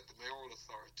 as I've said, the mayoral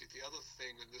authority. The other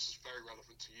thing, and this is very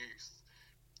relevant to youth,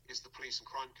 is the Police and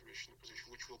Crime Commissioner position,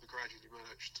 which will be gradually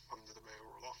merged under the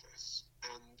mayoral office.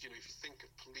 And, if you think of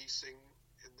policing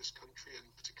in this country, and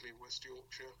particularly in West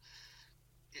Yorkshire,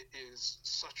 it is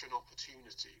such an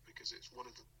opportunity because it's one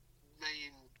of the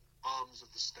main arms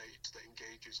of the state that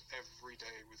engages every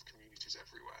day with communities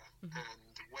everywhere. And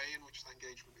the way in which that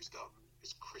engagement is done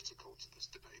is critical to this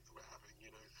debate that we're having.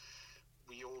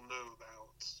 we all know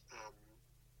about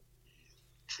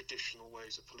traditional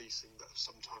ways of policing that have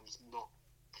sometimes not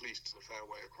policed in a fair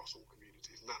way across all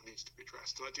communities, and that needs to be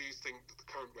addressed. And I do think that the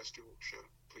current West Yorkshire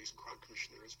Police and Crime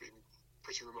Commissioner has been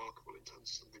pretty remarkable in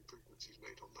terms of some of the improvements he's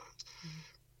made on that.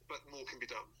 But more can be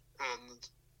done. And,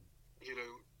 you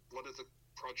know, one of the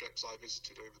projects I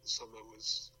visited over the summer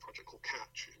was a project called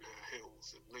Catch in Hare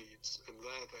Hills in Leeds, and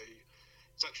there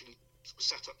it's actually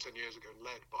set up 10 years ago and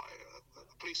led by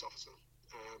a police officer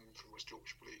from West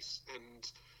Yorkshire Police. And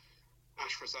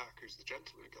Ash Razak, who's the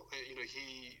gentleman, you know,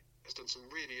 he has done some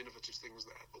really innovative things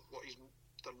there, but what he's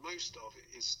done most of it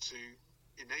is to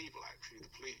enable actually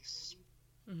the police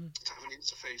to have an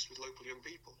interface with local young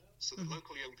people, so that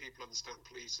local young people understand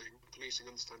policing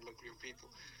understand local young people.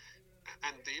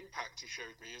 And the impact he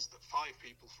showed me is that 5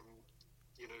 people from,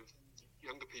 you know,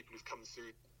 younger people who've come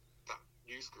through that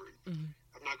youth group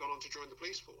have now gone on to join the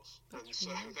police force. That's and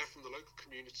so nice. They're from the local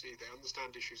community, they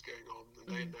understand issues going on, and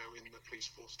they're now in the police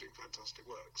force doing fantastic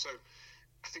work. So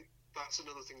I think that's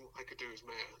another thing I could do as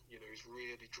mayor, you know, is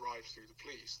really drive through the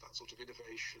police, that sort of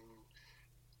innovation,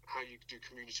 how you do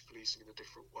community policing in a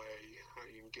different way, how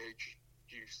you engage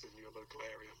youth in your local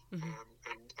area,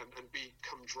 and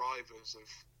become drivers of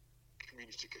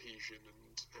community cohesion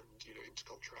and you know,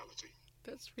 interculturality.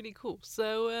 That's really cool.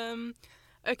 So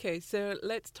okay, so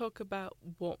let's talk about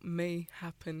what may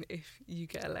happen if you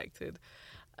get elected.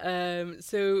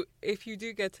 So if you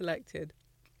do get elected,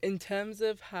 in terms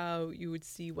of how you would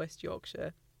see West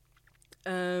Yorkshire,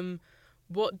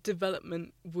 what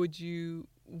development would you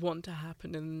want to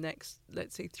happen in the next,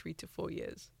 let's say, 3 to 4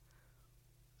 years?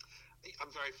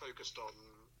 I'm very focused on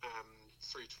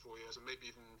 3 to 4 years, and maybe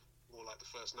even more like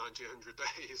the first 90, 100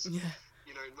 days. Yeah.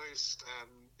 You know, in most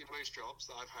jobs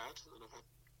that I've had, and I've had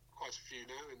quite a few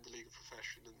now in the legal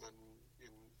profession, and then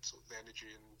in sort of the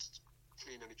energy and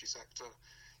clean energy sector,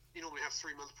 you normally have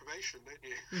 3-month probation, don't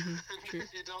you? And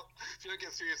if you don't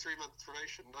get through your 3-month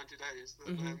probation, 90 days,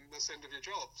 then that's the end of your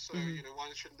job. So you know,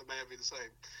 why shouldn't the mayor be the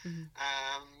same?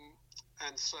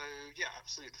 And so yeah,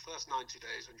 absolutely. The first 90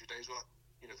 days, 100 days, well,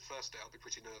 you know, the first day I'll be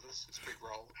pretty nervous. It's a big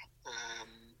role.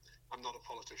 I'm not a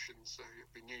politician, so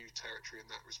it'll be new territory in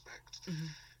that respect.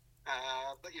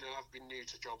 But, you know, I've been new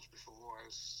to jobs before.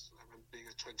 I remember being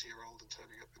a 20-year-old and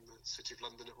turning up in the City of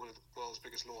London at one of the world's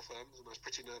biggest law firms, and I was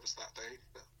pretty nervous that day,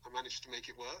 but I managed to make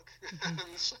it work. And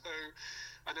so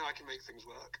I know I can make things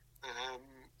work.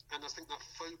 And I think that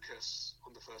focus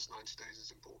on the first 90 days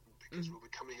is important, because we'll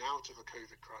be coming out of a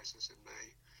COVID crisis in May.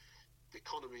 The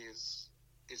economy is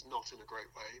not in a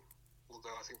great way,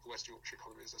 although I think the West Yorkshire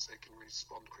economy, as I say, can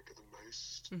respond quicker than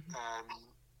most.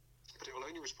 But it will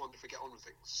only respond if we get on with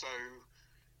things. So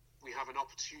we have an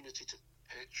opportunity to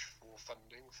pitch for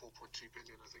funding, 4.2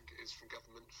 billion, I think it is, from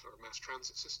government for a mass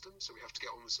transit system. So we have to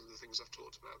get on with some of the things I've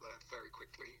talked about there very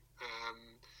quickly.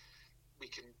 We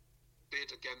can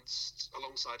bid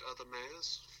alongside other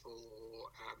mayors for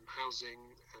housing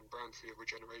and brownfield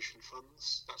regeneration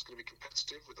funds. That's going to be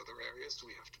competitive with other areas, so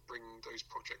we have to bring those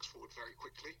projects forward very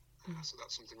quickly. So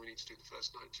that's something we need to do in the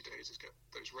first 90 days, is get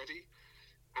those ready.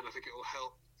 And I think it will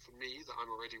help for me that I'm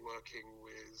already working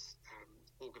with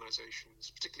organisations,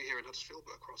 particularly here in Huddersfield,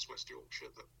 but across West Yorkshire,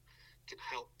 that can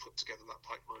help put together that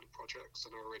pipeline of projects,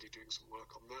 and are already doing some work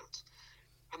on that.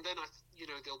 And then,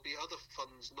 there'll be other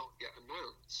funds not yet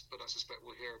announced, but I suspect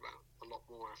we'll hear about a lot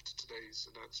more after today's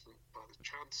announcement by the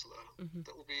Chancellor,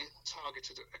 that will be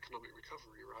targeted at economic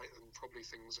recovery, right? And probably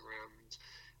things around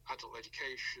adult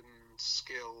education,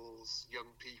 skills,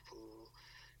 young people,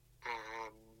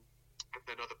 and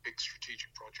then other big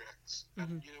strategic projects.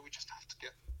 And, we just have to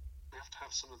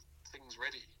have some of the things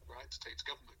ready, right, to take to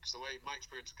government. Because the way my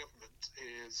experience of government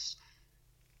is,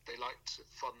 they like to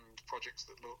fund projects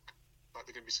that look like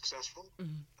they're going to be successful,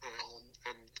 and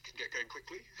can get going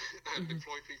quickly, and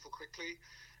employ people quickly,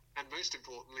 and most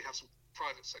importantly, have some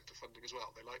private sector funding as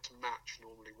well. They like to match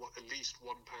normally at least £1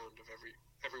 of every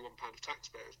 £1 of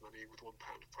taxpayers' money with £1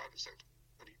 of private sector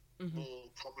money.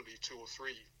 More probably 2 or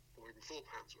 3 or even £4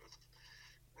 worth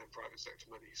of private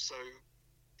sector money. So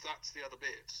that's the other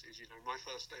bit, is, my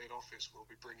first day in office will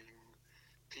be bringing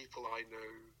people I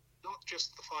know, not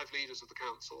just the 5 leaders of the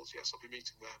councils, yes, I'll be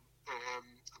meeting them,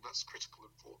 and that's critical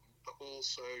and important, but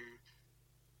also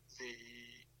the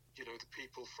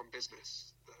people from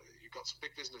business. You've got some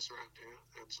big business around here,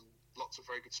 and lots of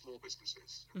very good small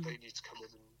businesses. And they need to come in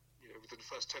and, within the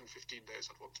first 10-15 days,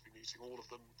 I'd want to be meeting all of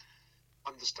them,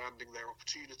 understanding their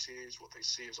opportunities, what they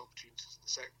see as opportunities in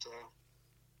the sector,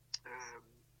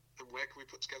 and where can we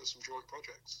put together some joint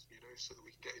projects, so that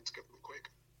we can get into government quick.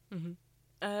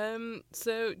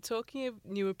 So talking of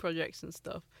newer projects and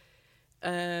stuff,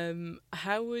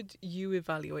 how would you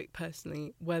evaluate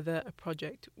personally whether a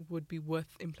project would be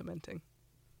worth implementing?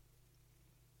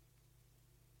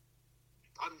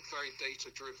 I'm very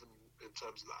data-driven in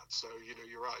terms of that. So,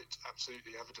 you're right.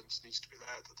 Absolutely, evidence needs to be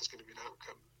there that there's going to be an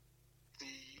outcome.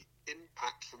 The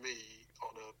impact for me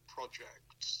on a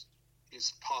project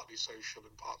is partly social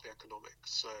and partly economic.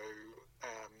 So,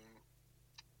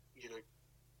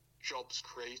 jobs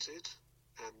created,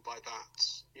 and by that,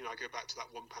 I go back to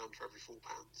that £1 for every £4.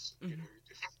 Mm-hmm.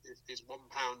 If is £1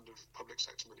 of public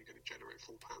sector money going to generate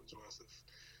 £4 worth of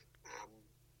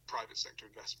private sector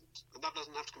investment? And that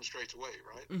doesn't have to come straight away,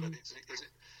 right? Mm-hmm. But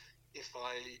if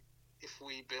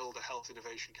we build a health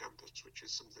innovation campus, which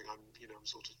is something I'm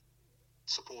sort of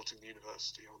supporting the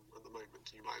university on at the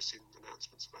moment, and you might have seen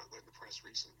announcements about that in the press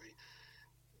recently.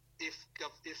 If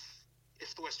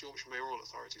the West Yorkshire Mayoral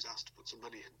Authority is asked to put some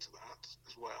money into that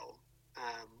as well,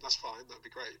 that's fine, that'd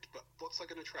be great. But what's that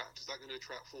going to attract? Is that going to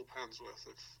attract £4 worth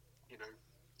of,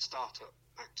 startup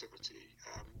activity,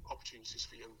 opportunities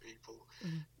for young people,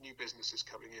 mm-hmm. new businesses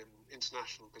coming in,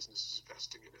 international businesses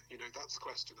investing in it? That's the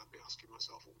question I'd be asking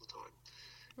myself all the time.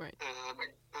 Right.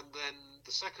 And then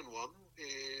the second one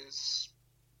is,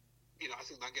 I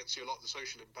think that gets you a lot of the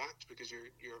social impact because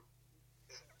you're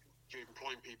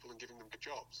employing people and giving them good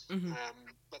jobs. Mm-hmm.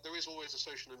 But there is always a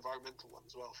social and environmental one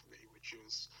as well for me, which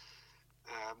is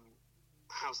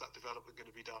how's that development going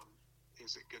to be done?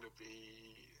 Is it going to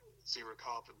be zero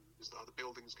carbon? Are the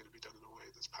buildings going to be done in a way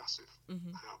that's passive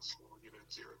mm-hmm. house or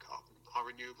zero carbon? Are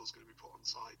renewables going to be put on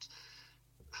site?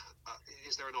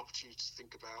 Is there an opportunity to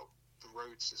think about the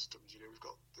road systems? We've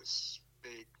got this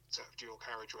big set of dual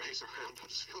carriageways around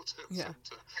Huddersfield Town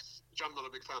Centre, which I'm not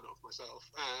a big fan of myself.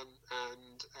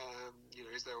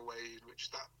 Is there a way in which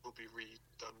that will be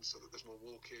redone so that there's more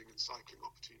walking and cycling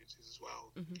opportunities as well?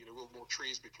 Mm-hmm. Will more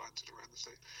trees be planted around the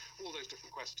state? All those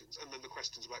different questions. And then the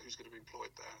questions about who's going to be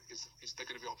employed there. Is there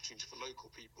going to be opportunity for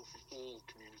local people from all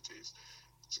communities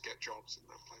to get jobs in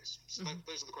that place? So mm-hmm.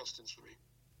 those are the questions for me.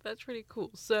 That's really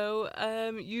cool. So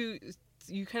you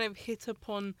kind of hit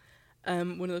upon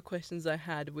one of the questions I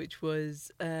had, which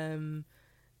was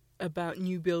about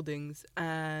new buildings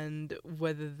and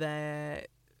whether they're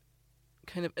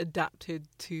kind of adapted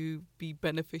to be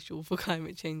beneficial for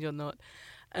climate change or not.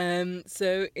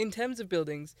 So in terms of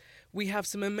buildings, we have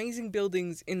some amazing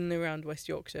buildings in and around West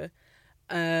Yorkshire.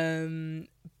 So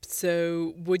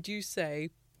would you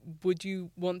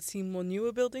want to see more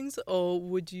newer buildings, or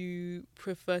would you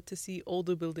prefer to see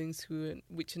older buildings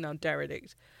which are now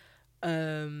derelict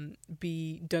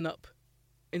be done up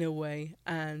in a way?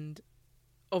 And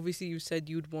obviously you said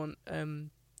you'd want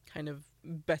kind of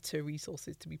better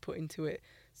resources to be put into it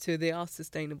so they are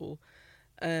sustainable.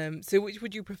 So which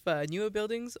would you prefer, newer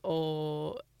buildings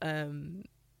or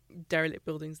derelict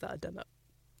buildings that are done up?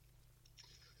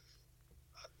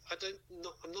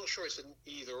 I'm not sure it's an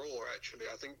either or, actually.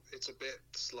 I think it's a bit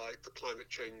like the climate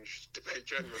change debate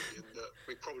generally, in that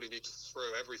we probably need to throw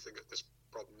everything at this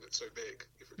problem that's so big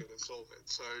if we're going to solve it.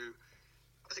 So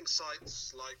I think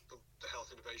sites like the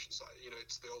health innovation site,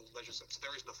 it's the old leisure centre,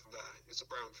 there is nothing there. It's a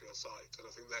brownfield site, and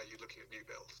I think there you're looking at new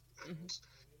build. And,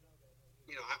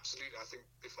 absolutely, I think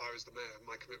if I was the mayor,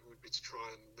 my commitment would be to try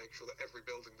and make sure that every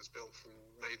building that's built from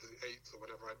May the 8th or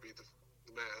whenever I'd be the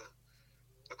mayor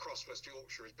across West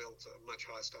Yorkshire is built at a much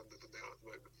higher standard than they are at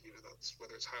the moment. That's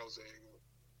whether it's housing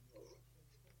or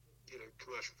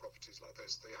commercial properties like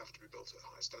this, they have to be built at a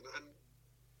high standard. And,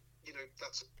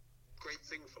 that's a great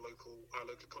thing for our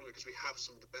local economy, because we have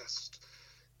some of the best,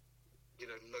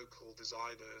 local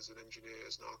designers and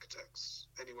engineers and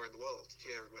architects anywhere in the world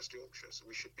here in West Yorkshire. So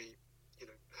we should be,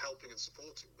 helping and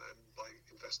supporting them by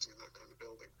investing in that kind of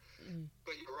building. Mm.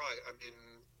 But you're right. I mean,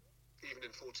 even in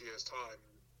 40 years' time,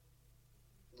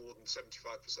 more than 75%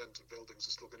 of buildings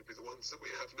are still going to be the ones that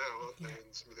we have now, aren't they? And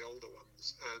some of the older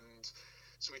ones. And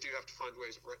so we do have to find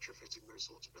ways of retrofitting those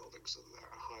sorts of buildings so that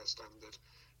they're at a higher standard.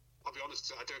 I'll be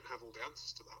honest, I don't have all the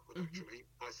answers to that, but actually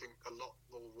I think a lot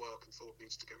more work and thought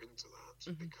needs to go into that,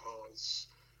 because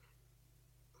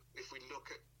if we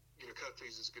look at,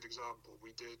 Kirklees is a good example.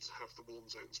 We did have the Warm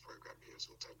Zones programme here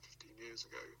sort of 10, 15 years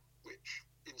ago, which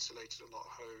insulated a lot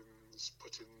of homes,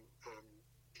 put in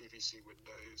PVC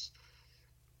windows.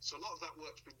 So a lot of that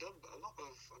work's been done, but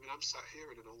I'm sat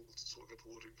here in an old sort of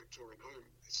Edwardian Victorian home.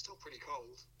 It's still pretty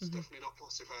cold. It's definitely not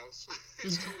Passive House. It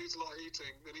still needs a lot of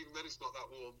heating, and even then it's not that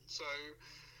warm. So,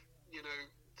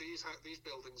 these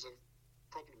buildings are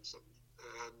problemsome,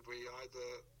 and we either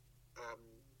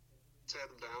tear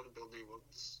them down and build new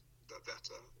ones that are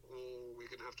better, or we're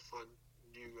going to have to find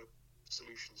newer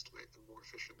solutions to make them more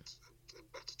efficient and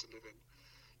better to live in.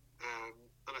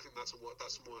 And I think that's some work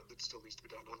that still needs to be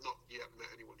done. I've not yet met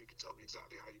anyone who can tell me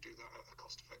exactly how you do that at a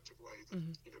cost-effective way that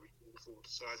we can afford.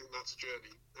 So I think that's a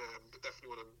journey, but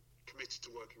definitely one I'm committed to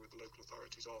working with the local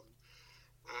authorities on.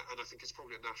 And I think it's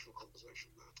probably a national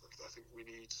conversation that I think we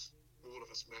need, all of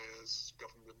us, mayors,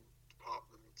 government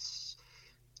departments,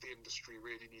 the industry,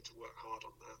 really need to work hard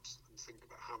on that and think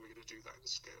about how we're going to do that in a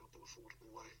scalable, affordable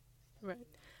way. Right.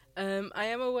 I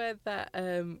am aware that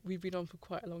we've been on for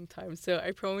quite a long time, so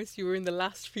I promise you we're in the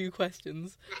last few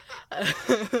questions.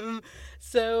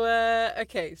 So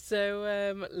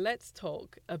let's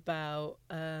talk about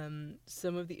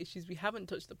some of the issues we haven't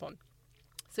touched upon.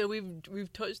 So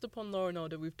we've touched upon law and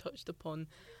order, we've touched upon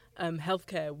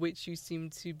healthcare, which you seem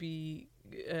to be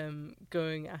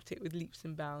going at it with leaps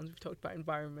and bounds. We've talked about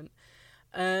environment.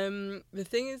 The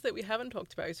thing is that we haven't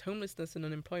talked about is homelessness and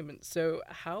unemployment. So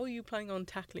how are you planning on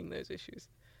tackling those issues?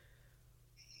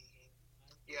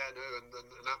 Yeah, no,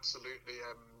 and absolutely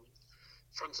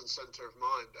front and centre of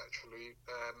mind, actually.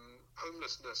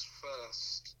 Homelessness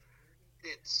first.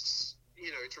 It's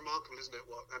remarkable, isn't it,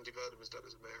 what Andy Burnham has done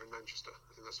as a mayor in Manchester?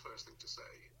 I think that's the first thing to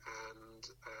say. And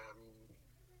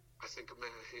I think a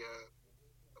mayor here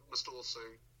must also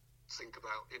think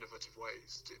about innovative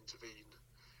ways to intervene.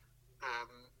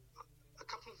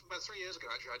 About 3 years ago,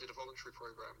 actually, I did a voluntary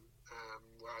program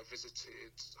where I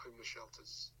visited homeless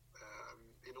shelters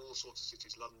in all sorts of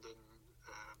cities: London,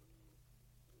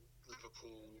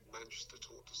 Liverpool, Manchester,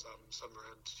 talked to some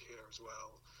around here as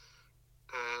well.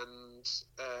 And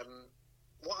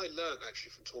what I learned,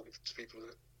 actually, from talking to people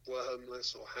that were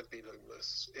homeless or had been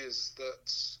homeless is that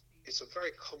it's a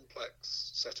very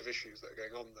complex set of issues that are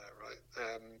going on there, right?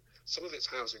 Some of it's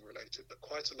housing related, but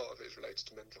quite a lot of it is related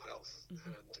to mental health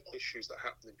and issues that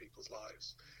happen in people's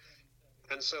lives.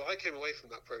 And so I came away from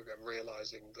that program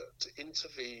realizing that to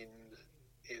intervene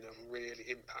in a really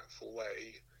impactful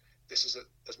way, this is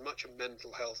as much a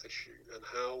mental health issue and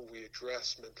how we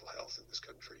address mental health in this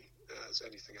country as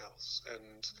anything else.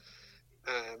 And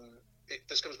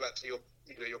this comes back to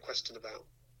your question about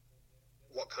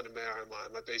what kind of mayor am I?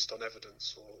 Am I based on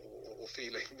evidence or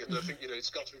feeling? And I think it's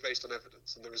got to be based on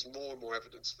evidence, and there is more and more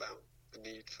evidence about the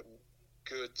need for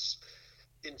good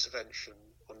intervention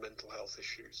on mental health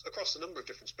issues across a number of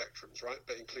different spectrums, right?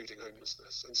 But including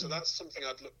homelessness. And so that's something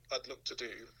I'd look to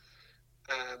do.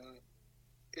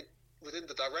 Within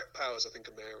the direct powers I think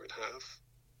a mayor would have,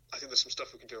 I think there's some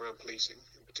stuff we can do around policing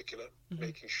in particular,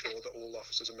 making sure that all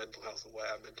officers are mental health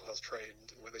aware, mental health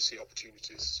trained, and where they see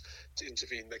opportunities to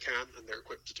intervene, they can, and they're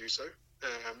equipped to do so.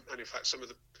 And in fact, some of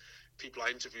the people I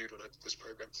interviewed when I did this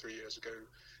program 3 years ago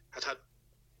had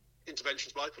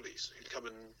interventions by police who'd come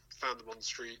and found them on the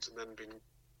street and then been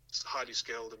highly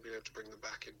skilled and been able to bring them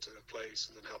back into a place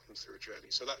and then help them through a journey.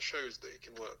 So that shows that it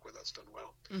can work where that's done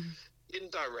well.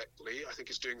 Indirectly, I think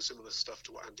it's doing similar stuff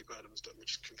to what Andy Burnham has done,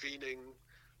 which is convening,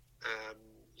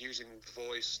 using the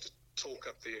voice to talk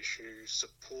up the issue,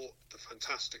 support the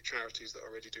fantastic charities that are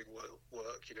already doing work.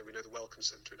 We know the Welcome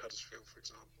Centre in Huddersfield, for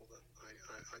example, that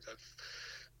I've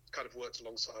kind of worked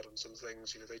alongside on some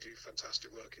things. They do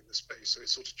fantastic work in the space. So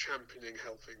it's sort of championing,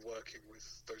 helping, working with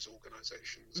those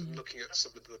organisations and looking at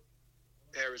some of the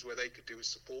areas where they could do with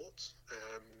support.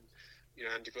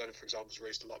 Andy Burnham, for example, has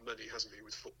raised a lot of money, hasn't he,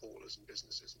 with footballers and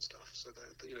businesses and stuff. So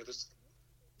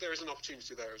there is an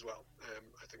opportunity there as well,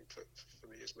 I think, for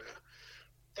me as mayor.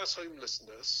 That's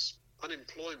homelessness.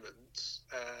 Unemployment.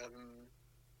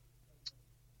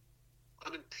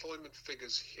 Unemployment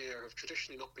figures here have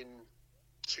traditionally not been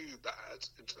too bad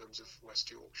in terms of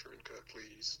West Yorkshire and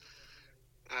Kirklees.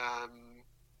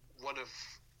 One of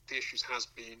the issues has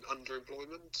been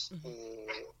underemployment or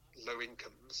low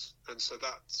incomes. And so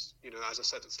that's, as I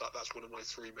said at the start, that's one of my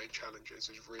three main challenges,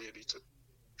 is really to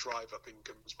drive up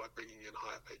incomes by bringing in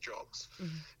higher paid jobs.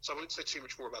 So I won't say too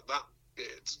much more about that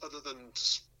bit, other than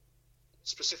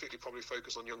specifically probably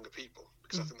focus on younger people,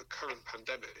 because I think the current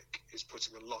pandemic is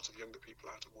putting a lot of younger people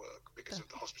out of work because of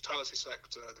the hospitality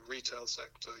sector, the retail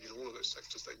sector, all of those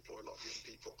sectors, they employ a lot of young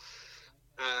people.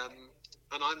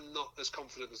 And I'm not as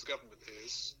confident as the government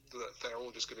is that they're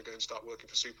all just going to go and start working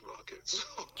for supermarkets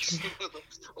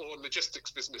or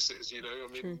logistics businesses.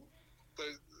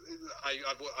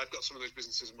 I've got some of those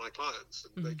businesses as my clients,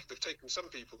 and they've taken some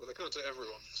people, but they can't take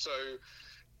everyone. So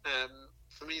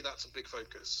for me, that's a big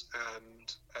focus,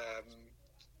 and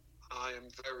I am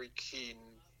very keen.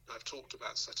 I've talked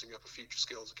about setting up a Future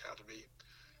Skills Academy,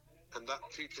 and that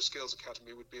Future Skills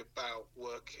Academy would be about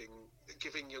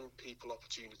giving young people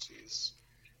opportunities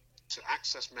to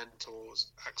access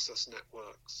mentors, access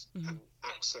networks, and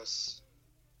access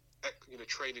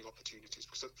training opportunities.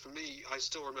 Because for me, I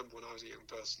still remember when I was a young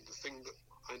person, the thing that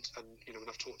and when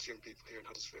I've talked to young people here in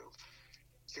Huddersfield,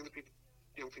 the thing that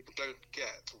young people don't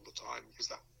get all the time is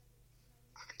that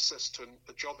access to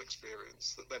a job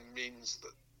experience that then means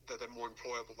that they're then more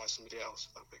employable by somebody else,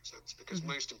 if that makes sense. Because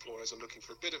most employers are looking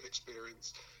for a bit of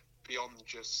experience beyond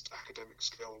just academic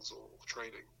skills or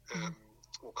training,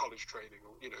 or college training,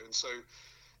 and so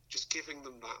just giving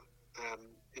them that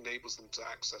enables them to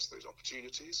access those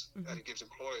opportunities, and it gives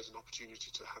employers an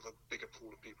opportunity to have a bigger pool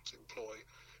of people to employ.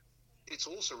 It's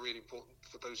also really important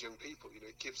for those young people.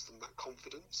 It gives them that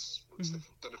confidence once they've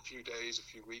done a few days, a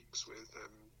few weeks with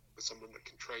someone that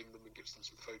can train them and gives them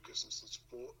some focus and some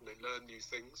support, and they learn new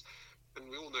things. And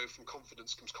we all know from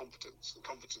confidence comes competence, and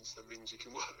competence then means you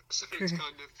can work. So it's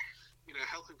kind of,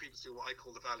 helping people through what I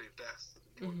call the valley of death,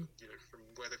 from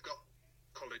where they've got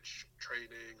college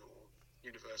training or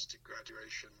university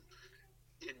graduation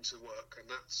into work. And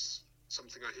that's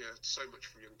something I hear so much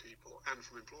from young people and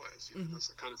from employers. That's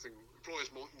the kind of thing.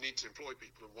 Employers need to employ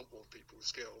people and want more people with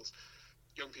skills.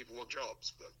 Young people want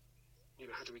jobs, but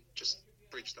how do we just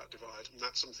bridge that divide? And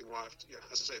that's something why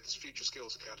as I say, this Future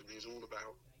Skills Academy is all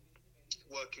about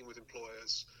working with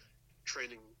employers,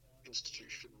 training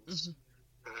institutions,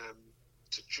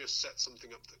 to just set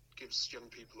something up that gives young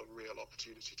people a real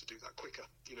opportunity to do that quicker.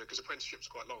 Because apprenticeships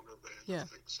are quite long, aren't they? Yeah.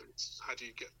 So it's how do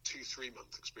you get 2-3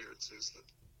 month experiences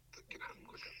that can happen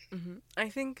quicker? I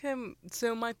think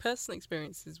so. My personal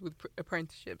experiences with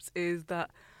apprenticeships is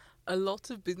that a lot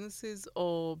of businesses,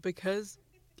 or because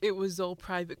it was all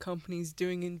private companies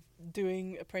doing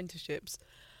apprenticeships,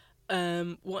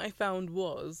 what I found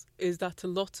is that a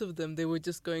lot of them, they were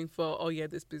just going for, oh yeah,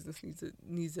 this business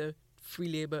needs a free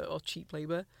labour or cheap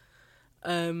labour,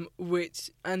 and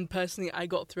personally I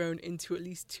got thrown into at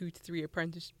least 2 to 3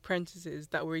 apprentices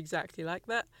that were exactly like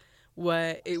that,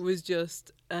 where it was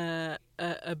just a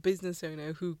business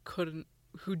owner who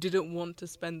didn't want to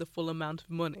spend the full amount of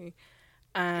money,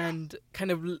 and kind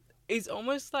of, it's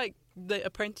almost like the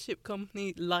apprenticeship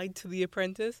company lied to the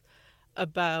apprentice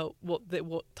about what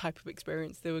type of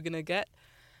experience they were going to get.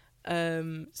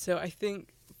 So I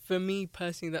think for me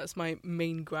personally, that's my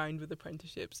main grind with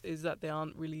apprenticeships, is that they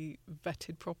aren't really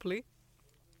vetted properly.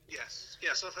 Yes,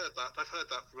 I've heard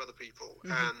that from other people,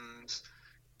 and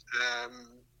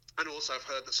also I've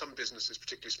heard that some businesses,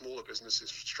 particularly smaller businesses,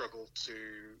 struggle to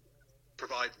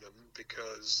provide them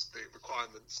because the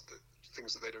requirements,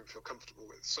 things that they don't feel comfortable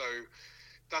with. So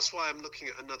that's why I'm looking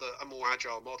at a more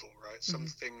agile model, right?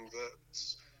 Something that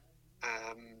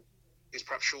is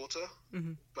perhaps shorter,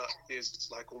 but is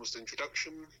like almost an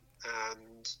introduction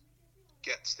and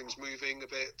gets things moving a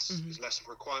bit. There's less of a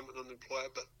requirement on the employer,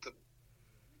 but the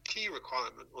key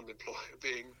requirement on the employer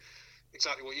being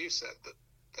exactly what you said, that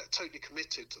they're totally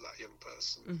committed to that young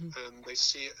person, and they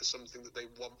see it as something that they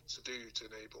want to do to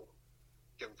enable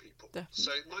young people. Definitely.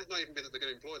 So it might not even be that they're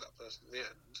going to employ that person in the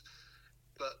end,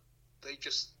 but they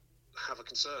just have a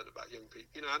concern about young people,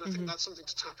 and I think that's something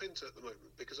to tap into at the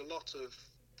moment, because a lot of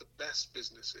the best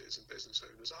businesses and business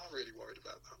owners are really worried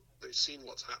about that. They've seen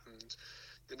what's happened,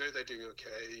 they know they're doing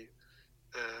okay,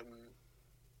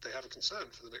 they have a concern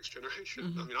for the next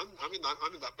generation. I mean, I'm in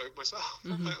that boat myself.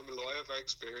 I'm a lawyer, very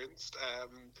experienced.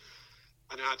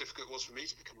 I know how difficult it was for me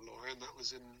to become a lawyer, and that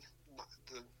was in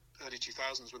the early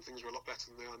 2000s when things were a lot better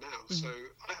than they are now. So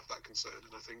I have that concern,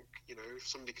 and I think, if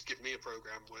somebody could give me a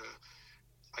program where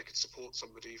I could support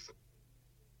somebody for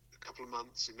a couple of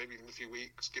months, and maybe even a few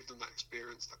weeks, give them that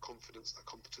experience, that confidence, that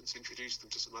competence, introduce them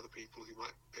to some other people who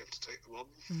might be able to take them on,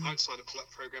 I'd sign up for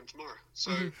that program tomorrow.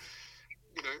 So,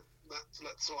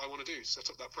 that's what I want to do, set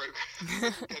up that program,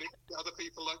 get other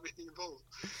people like me involved.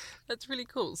 That's really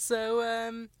cool. So,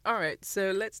 all right,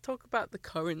 so let's talk about the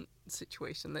current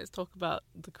situation. Let's talk about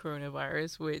the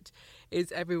coronavirus, which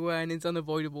is everywhere and is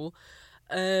unavoidable.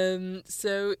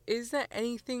 So is there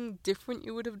anything different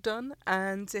you would have done?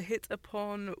 And to hit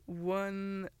upon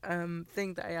one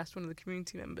thing that I asked one of the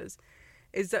community members,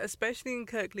 is that especially in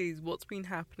Kirklees, what's been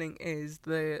happening is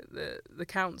the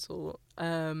council,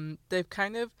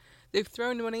 they've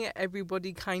thrown money at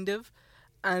everybody, kind of,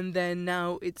 and then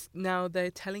now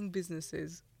they're telling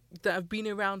businesses that have been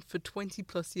around for 20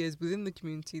 plus years within the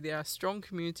community, they are strong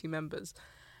community members,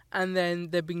 and then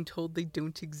they're being told they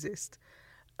don't exist.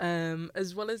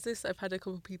 As well as this, I've had a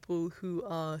couple of people who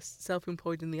are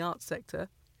self-employed in the arts sector.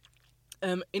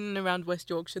 In and around West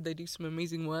Yorkshire, they do some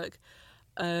amazing work,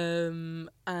 and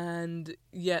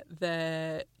yet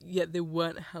they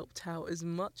weren't helped out as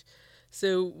much.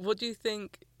 So, what do you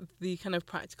think the kind of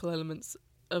practical elements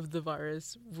of the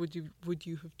virus would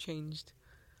you have changed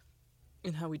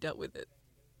in how we dealt with it?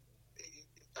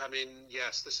 I mean,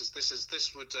 yes,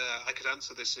 this would I could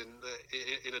answer this in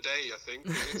a day. I think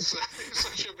it's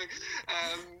such a big.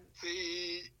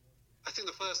 I think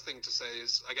the first thing to say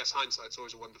is, I guess hindsight's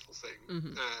always a wonderful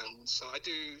thing. So I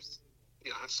do,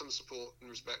 have some support and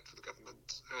respect for the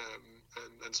government,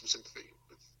 and some sympathy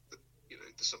with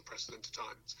the unprecedented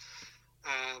times.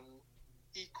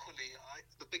 Equally,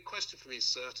 the big question for me is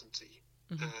certainty.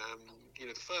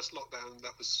 The first lockdown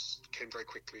came very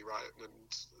quickly, right?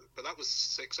 But that was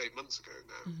 6-8 months ago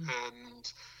now,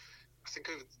 and I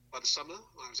think by the summer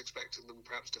I was expecting them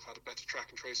perhaps to have had a better track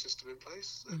and trace system in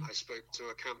place. And I spoke to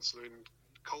a councillor in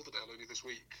Calderdale only this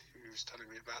week who was telling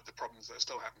me about the problems that are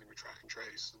still happening with track and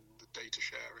trace and the data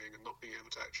sharing and not being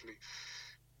able to actually,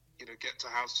 get to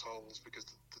households because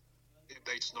the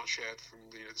data's not shared from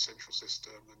the central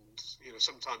system. And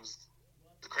sometimes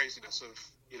the craziness of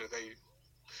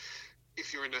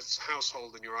if you're in a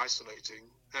household and you're isolating,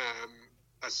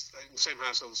 as in the same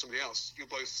household as somebody else, you'll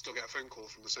both still get a phone call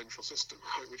from the central system,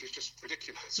 right? Which is just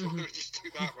ridiculous. Why don't we just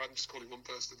do that rather than just calling one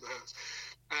person in the house?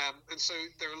 And so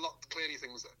there are clearly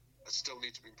things that still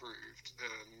need to be improved,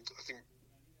 and I think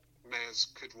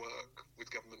mayors could work with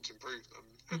government to improve them,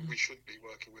 and we should be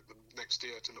working with them next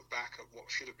year to look back at what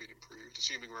should have been improved,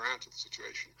 assuming we're out of the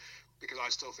situation, because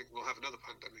I still think we'll have another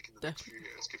pandemic in the next few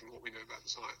years, given what we know about the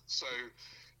science. So,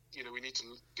 we need to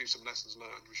do some lessons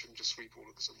learned. We shouldn't just sweep all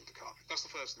of this under the carpet. That's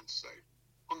the first thing to say.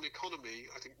 On the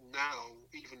economy, I think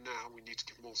even now, we need to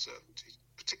give more certainty,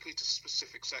 particularly to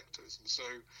specific sectors. And so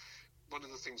one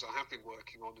of the things I have been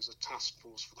working on is a task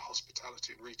force for the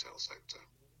hospitality and retail sector.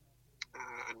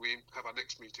 And we have our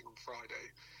next meeting on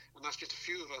Friday. And that's just a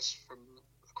few of us from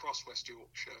across West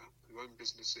Yorkshire who own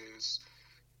businesses,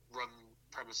 run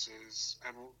premises,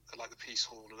 and like the Peace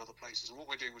Hall and other places. And what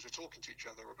we're doing is we're talking to each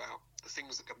other about the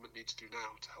things that government need to do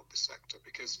now to help this sector,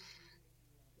 because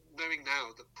knowing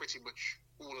now that pretty much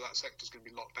all of that sector is going to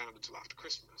be locked down until after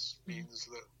Christmas means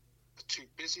that the two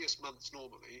busiest months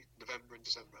normally, November and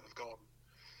December, have gone.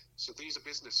 So these are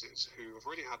businesses who have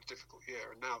already had a difficult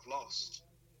year and now have lost,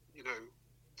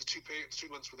 the 2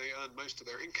 months where they earn most of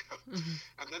their income.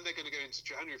 And then they're going to go into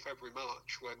January, February,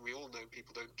 March, when we all know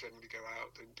people don't generally go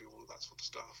out, don't do all of that sort of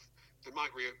stuff. They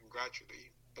might reopen gradually,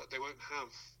 but they won't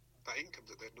have that income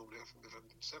that they'd normally have from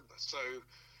November and December. So,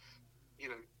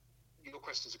 your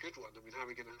question's a good one. I mean, how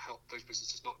are we going to help those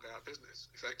businesses not go out of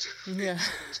business, effectively? Yeah.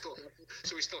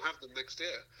 So we still have them next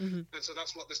year. And so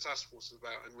that's what this task force is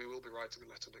about. And we will be writing a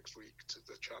letter next week to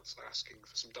the Chancellor asking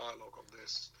for some dialogue on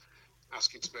this,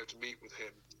 asking to be able to meet with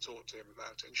him, talk to him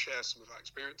about it, and share some of our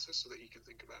experiences so that he can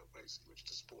think about ways in which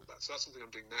to support that. So that's something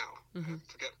I'm doing now.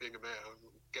 Forget being a mayor, I'm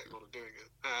getting on and doing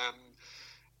it.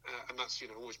 And that's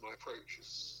always my approach.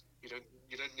 Is you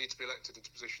don't need to be elected into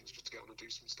positions just to get on and do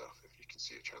some stuff if you can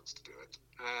see a chance to do it.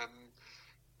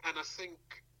 And I think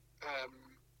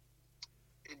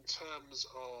in terms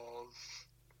of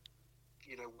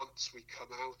once we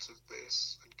come out of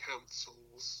this, and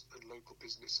councils and local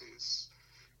businesses.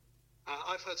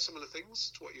 I've heard similar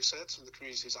things to what you said. Some of the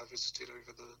communities I visited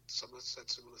over the summer said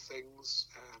similar things.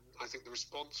 I think the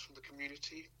response from the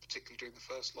community, particularly during the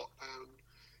first lockdown,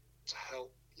 to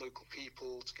help local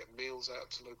people, to get meals out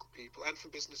to local people, and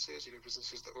from businesses,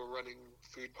 businesses that were running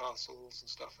food parcels and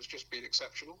stuff, has just been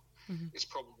exceptional. It's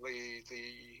probably the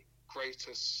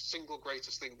single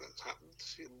greatest thing that's happened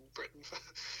in Britain for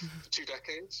 2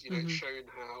 decades. It's shown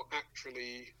how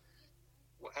actually,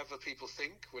 whatever people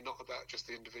think, we're not about just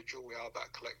the individual, we are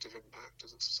about collective impact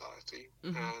as a society.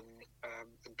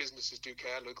 And businesses do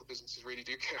care, local businesses really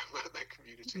do care about their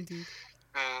community.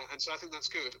 And so I think that's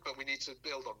good, but we need to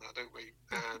build on that, don't we?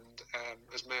 And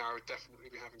as mayor, I would definitely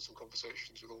be having some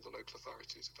conversations with all the local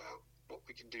authorities about what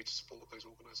we can do to support those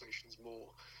organisations more.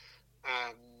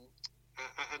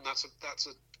 And that's a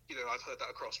I've heard that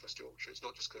across West Yorkshire. It's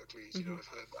not just Kirklees. I've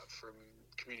heard that from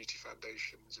community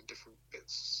foundations and different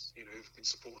bits, who've been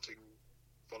supporting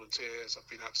volunteers. I've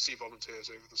been out to see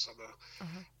volunteers over the summer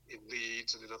in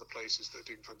Leeds and in other places that are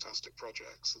doing fantastic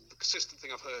projects. And the consistent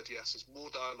thing I've heard, yes, is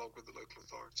more dialogue with the local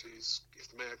authorities.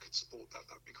 If the mayor could support that,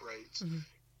 that'd be great.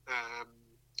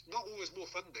 Not always more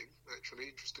funding, actually,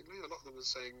 interestingly. A lot of them are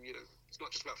saying, it's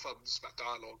not just about funds, it's about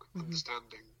dialogue,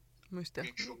 understanding, most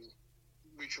definitely.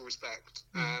 Mutual respect.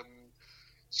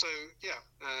 So, yeah.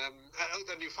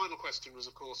 Then your final question was,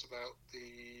 of course, about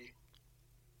the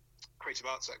creative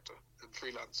arts sector and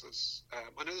freelancers.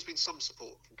 I know there's been some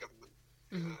support from government.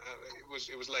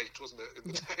 It was late, wasn't it,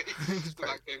 in the day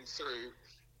that came through.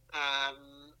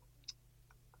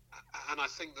 And I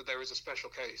think that there is a special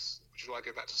case, which is why I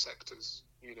go back to sectors.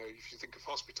 If you think of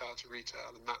hospitality,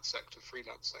 retail, and that sector,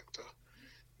 freelance sector,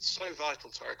 so vital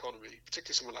to our economy,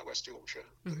 particularly somewhere like West Yorkshire,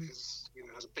 that is,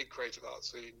 has a big creative art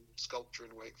scene, sculpture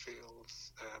in Wakefield,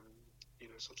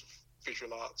 sort of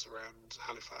visual arts around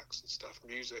Halifax and stuff,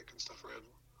 music and stuff around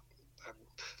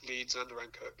Leeds and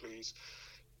around Kirklees.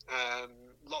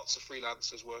 Lots of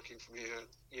freelancers working from here.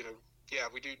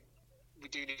 We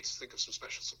do need to think of some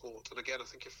special support. And again, I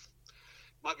think if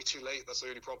it might be too late, that's the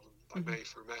only problem by May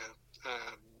for a mayor.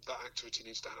 That activity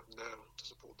needs to happen now to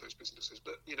support those businesses.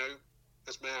 But,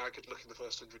 as mayor, I could look in the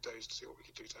first 100 days to see what we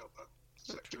could do to help that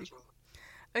sector as well.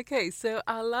 Okay, so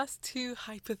our last two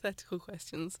hypothetical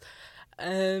questions.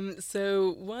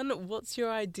 So one, what's your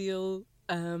ideal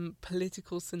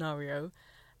political scenario?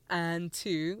 And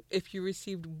two, if you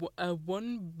received a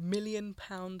 £1 million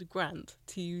grant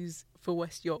to use for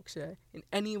West Yorkshire in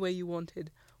any way you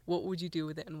wanted, what would you do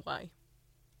with it and why?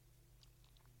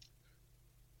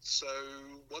 So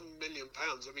 £1 million,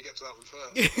 let me get to that one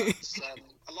first. That's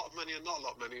a lot of money and not a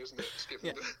lot of money, isn't it?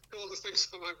 Given all the things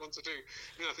I might want to do.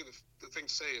 I think the thing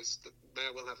to say is that the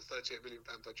mayor will have a £38 million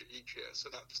budget each year, so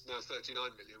that's now 39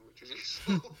 million, which is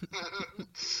useful.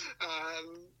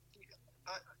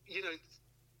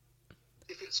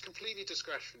 If it's completely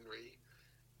discretionary,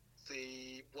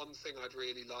 the one thing I'd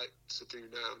really like to do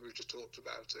now, and we've just talked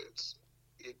about it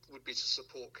would be to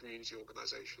support community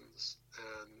organisations,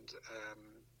 and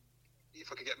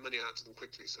if I could get money out to them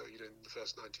quickly, so in the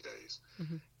first 90 days,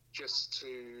 just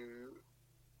to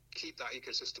keep that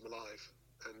ecosystem alive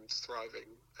and thriving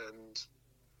and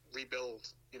rebuild,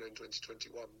 in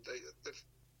 2021. They've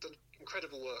done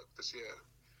incredible work this year,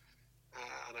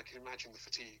 and I can imagine the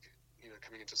fatigue,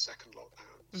 coming into second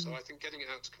lockdown. So I think getting it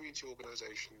out to community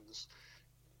organisations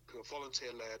who are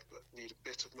volunteer-led but need a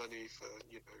bit of money for,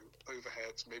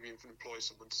 overheads, maybe even employ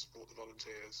someone to support the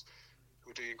volunteers,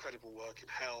 who are doing incredible work in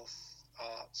health,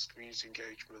 arts, community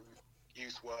engagement,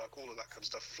 youth work, all of that kind of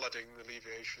stuff, flooding,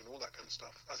 alleviation, all that kind of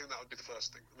stuff. I think that would be the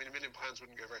first thing. I mean, £1 million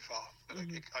wouldn't go very far, but I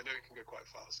know it can go quite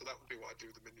far, so that would be what I'd do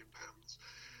with £1 million.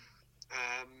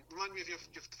 Remind me of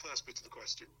the first bit of the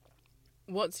question.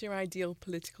 What's your ideal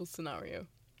political scenario?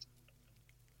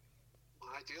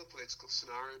 My ideal political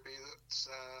scenario would be that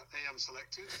I'm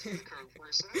selected through the current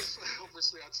process.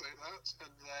 Obviously, I'd say that.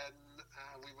 And then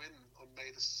we win on May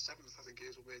the 7th, I think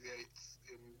it is, or May the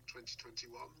 8th in 2021.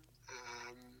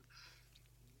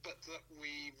 But that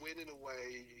we win in a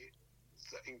way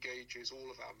that engages all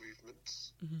of our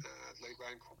movements, labour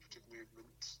and cooperative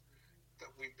movements,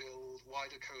 that we build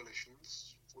wider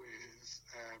coalitions with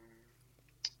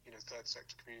third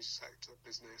sector, community sector,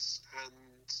 business, and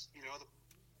other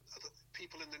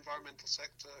people in the environmental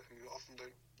sector who often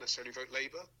don't necessarily vote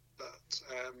Labour, but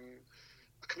are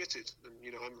committed. And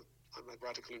I'm a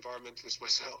radical environmentalist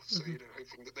myself, so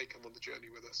hoping that they come on the journey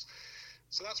with us.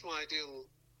 So that's my ideal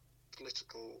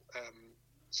political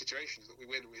situation, that we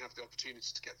win and we have the opportunity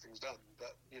to get things done.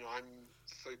 But I'm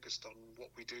focused on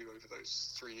what we do over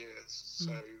those 3 years.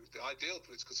 So the ideal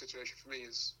political situation for me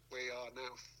is we are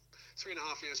now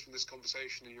 3.5 years from this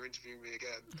conversation, and you're interviewing me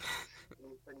again,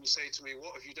 and you say to me,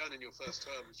 what have you done in your first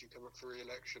term as you come up for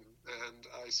re-election? And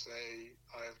I say,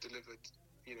 I have delivered,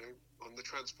 on the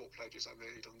transport pledges I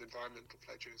made, on the environmental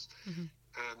pledges.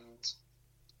 And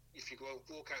if you go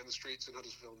walk out in the streets in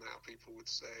Huddersfield now, people would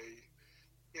say,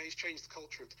 he's changed the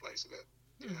culture of the place a bit.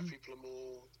 People are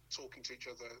more talking to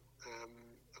each other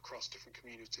across different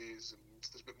communities, and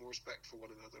there's a bit more respect for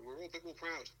one another. We're all a bit more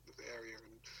proud of the area,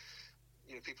 and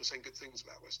people saying good things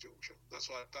about West Yorkshire. That's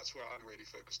where I'm really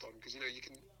focused on, because you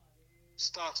can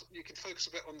focus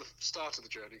a bit on the start of the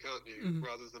journey, can't you,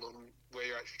 rather than on where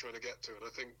you're actually trying to get to. And I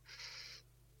think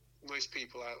most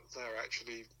people out there are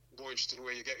actually more interested in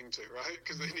where you're getting to, right?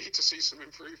 Because they need to see some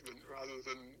improvement rather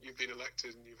than you've been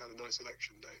elected and you've had a nice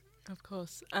election day. Of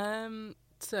course.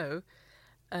 So,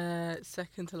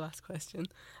 second to last question.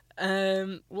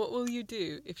 What will you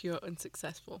do if you're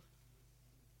unsuccessful?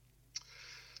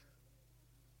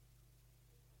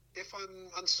 If I'm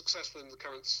unsuccessful in the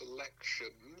current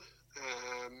selection,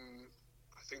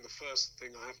 I think the first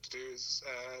thing I have to do is,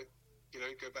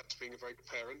 go back to being a very good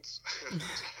parent. And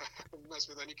as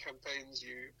with any campaigns,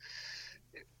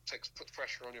 it puts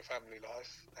pressure on your family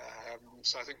life.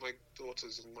 So I think my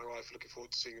daughters and my wife are looking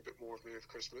forward to seeing a bit more of me over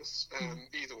Christmas.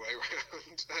 Either way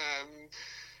around.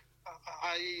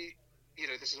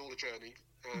 This is all a journey,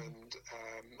 and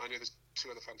I know there's 2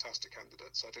 other fantastic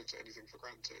candidates. So I don't take anything for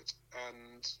granted,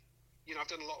 and I've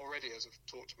done a lot already, as I've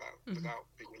talked about, without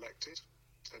being elected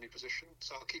to any position.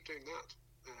 So I'll keep doing that.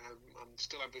 I'm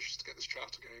still ambitious to get this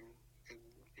charter going,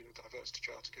 in diversity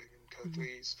charter going in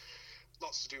Kirklees.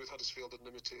 Lots to do with Huddersfield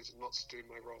Unlimited, and lots to do in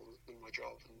my role in my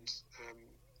job, and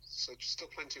so just still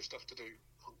plenty of stuff to do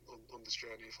on on this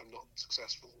journey if I'm not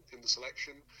successful in the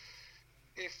selection.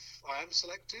 If I am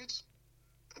selected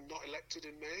and not elected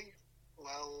in May,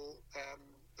 well, I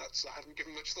haven't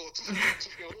given much thought to that, to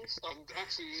be honest. I'm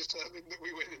absolutely determined that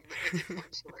we win in May if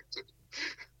I'm selected.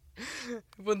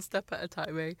 One step at a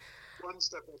time, eh? One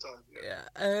step at a time,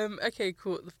 yeah. Okay,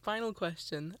 cool. The final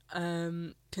question.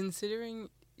 Considering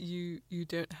you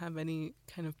don't have any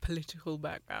kind of political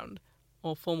background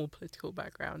or formal political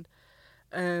background,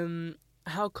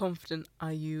 how confident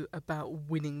are you about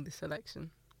winning this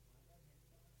election?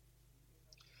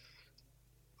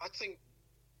 I think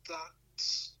that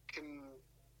can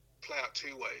play out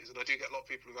two ways, and I do get a lot of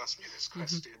people who've asked me this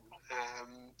question.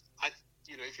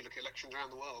 If you look at elections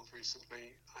around the world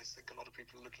recently, I think a lot of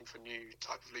people are looking for new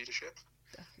type of leadership.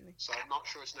 Definitely. So I'm not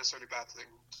sure it's necessarily a bad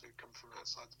thing to come from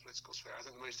outside the political sphere. I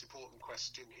think the most important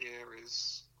question here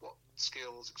is what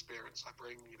skills, experience I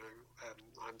bring.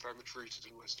 I'm very much rooted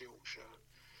in West Yorkshire.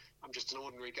 I'm just an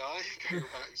ordinary guy going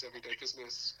about his everyday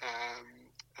business,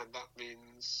 and that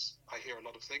means I hear a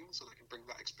lot of things and I can bring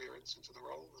that experience into the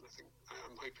role, and I think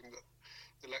I'm hoping that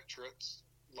the electorate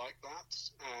like that.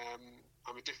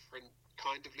 I'm a different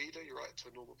kind of leader, you're right, to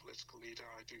a normal political leader.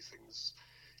 I do things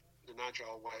in an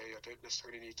agile way. I don't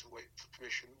necessarily need to wait for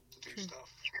permission to do stuff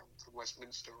from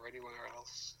Westminster or anywhere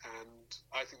else, and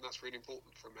I think that's really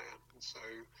important for a mayor. And so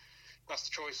that's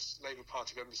the choice Labour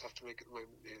Party members have to make at the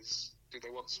moment, is do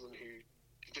they want someone who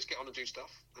can just get on and do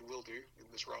stuff and will do in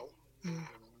this role,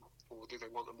 or do they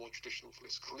want a more traditional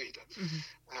political leader?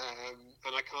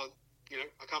 And I can't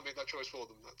make that choice for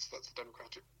them. That's the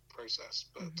democratic process,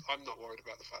 but I'm not worried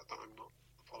about the fact that I'm not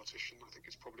a politician. I think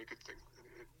it's probably a good thing.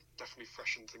 It definitely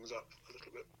freshened things up a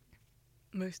little bit.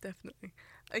 Most definitely.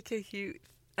 Okay, Hugh,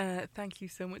 thank you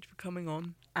so much for coming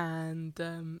on and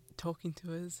talking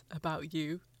to us about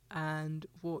you and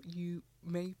what you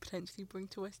may potentially bring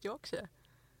to West Yorkshire.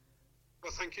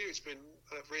 Well, thank you. It's been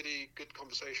a really good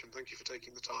conversation. Thank you for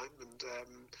taking the time, and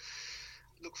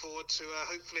look forward to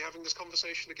hopefully having this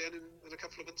conversation again in a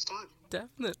couple of months' time.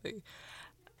 Definitely.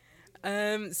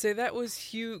 So that was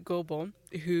Hugh Golborn,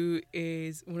 who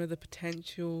is one of the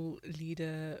potential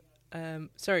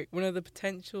one of the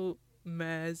potential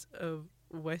mayors of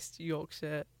West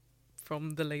Yorkshire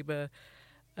from the Labour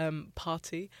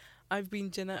Party. I've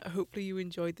been Jenna. Hopefully you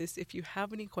enjoyed this. If you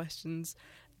have any questions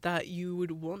that you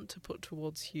would want to put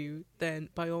towards Hugh, then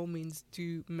by all means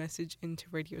do message into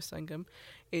Radio Sangam.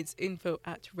 It's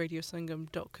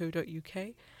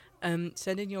info@radiosangam.co.uk.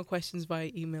 Send in your questions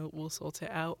via email, we'll sort it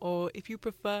out. Or if you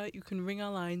prefer, you can ring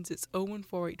our lines. It's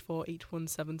 01484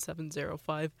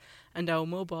 817705, and our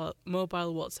mobile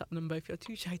WhatsApp number, if you're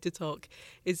too shy to talk,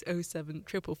 is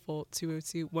 07444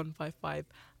 202 155.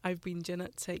 I've been Jenna.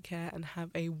 Take care and have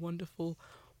a wonderful,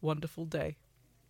 wonderful day.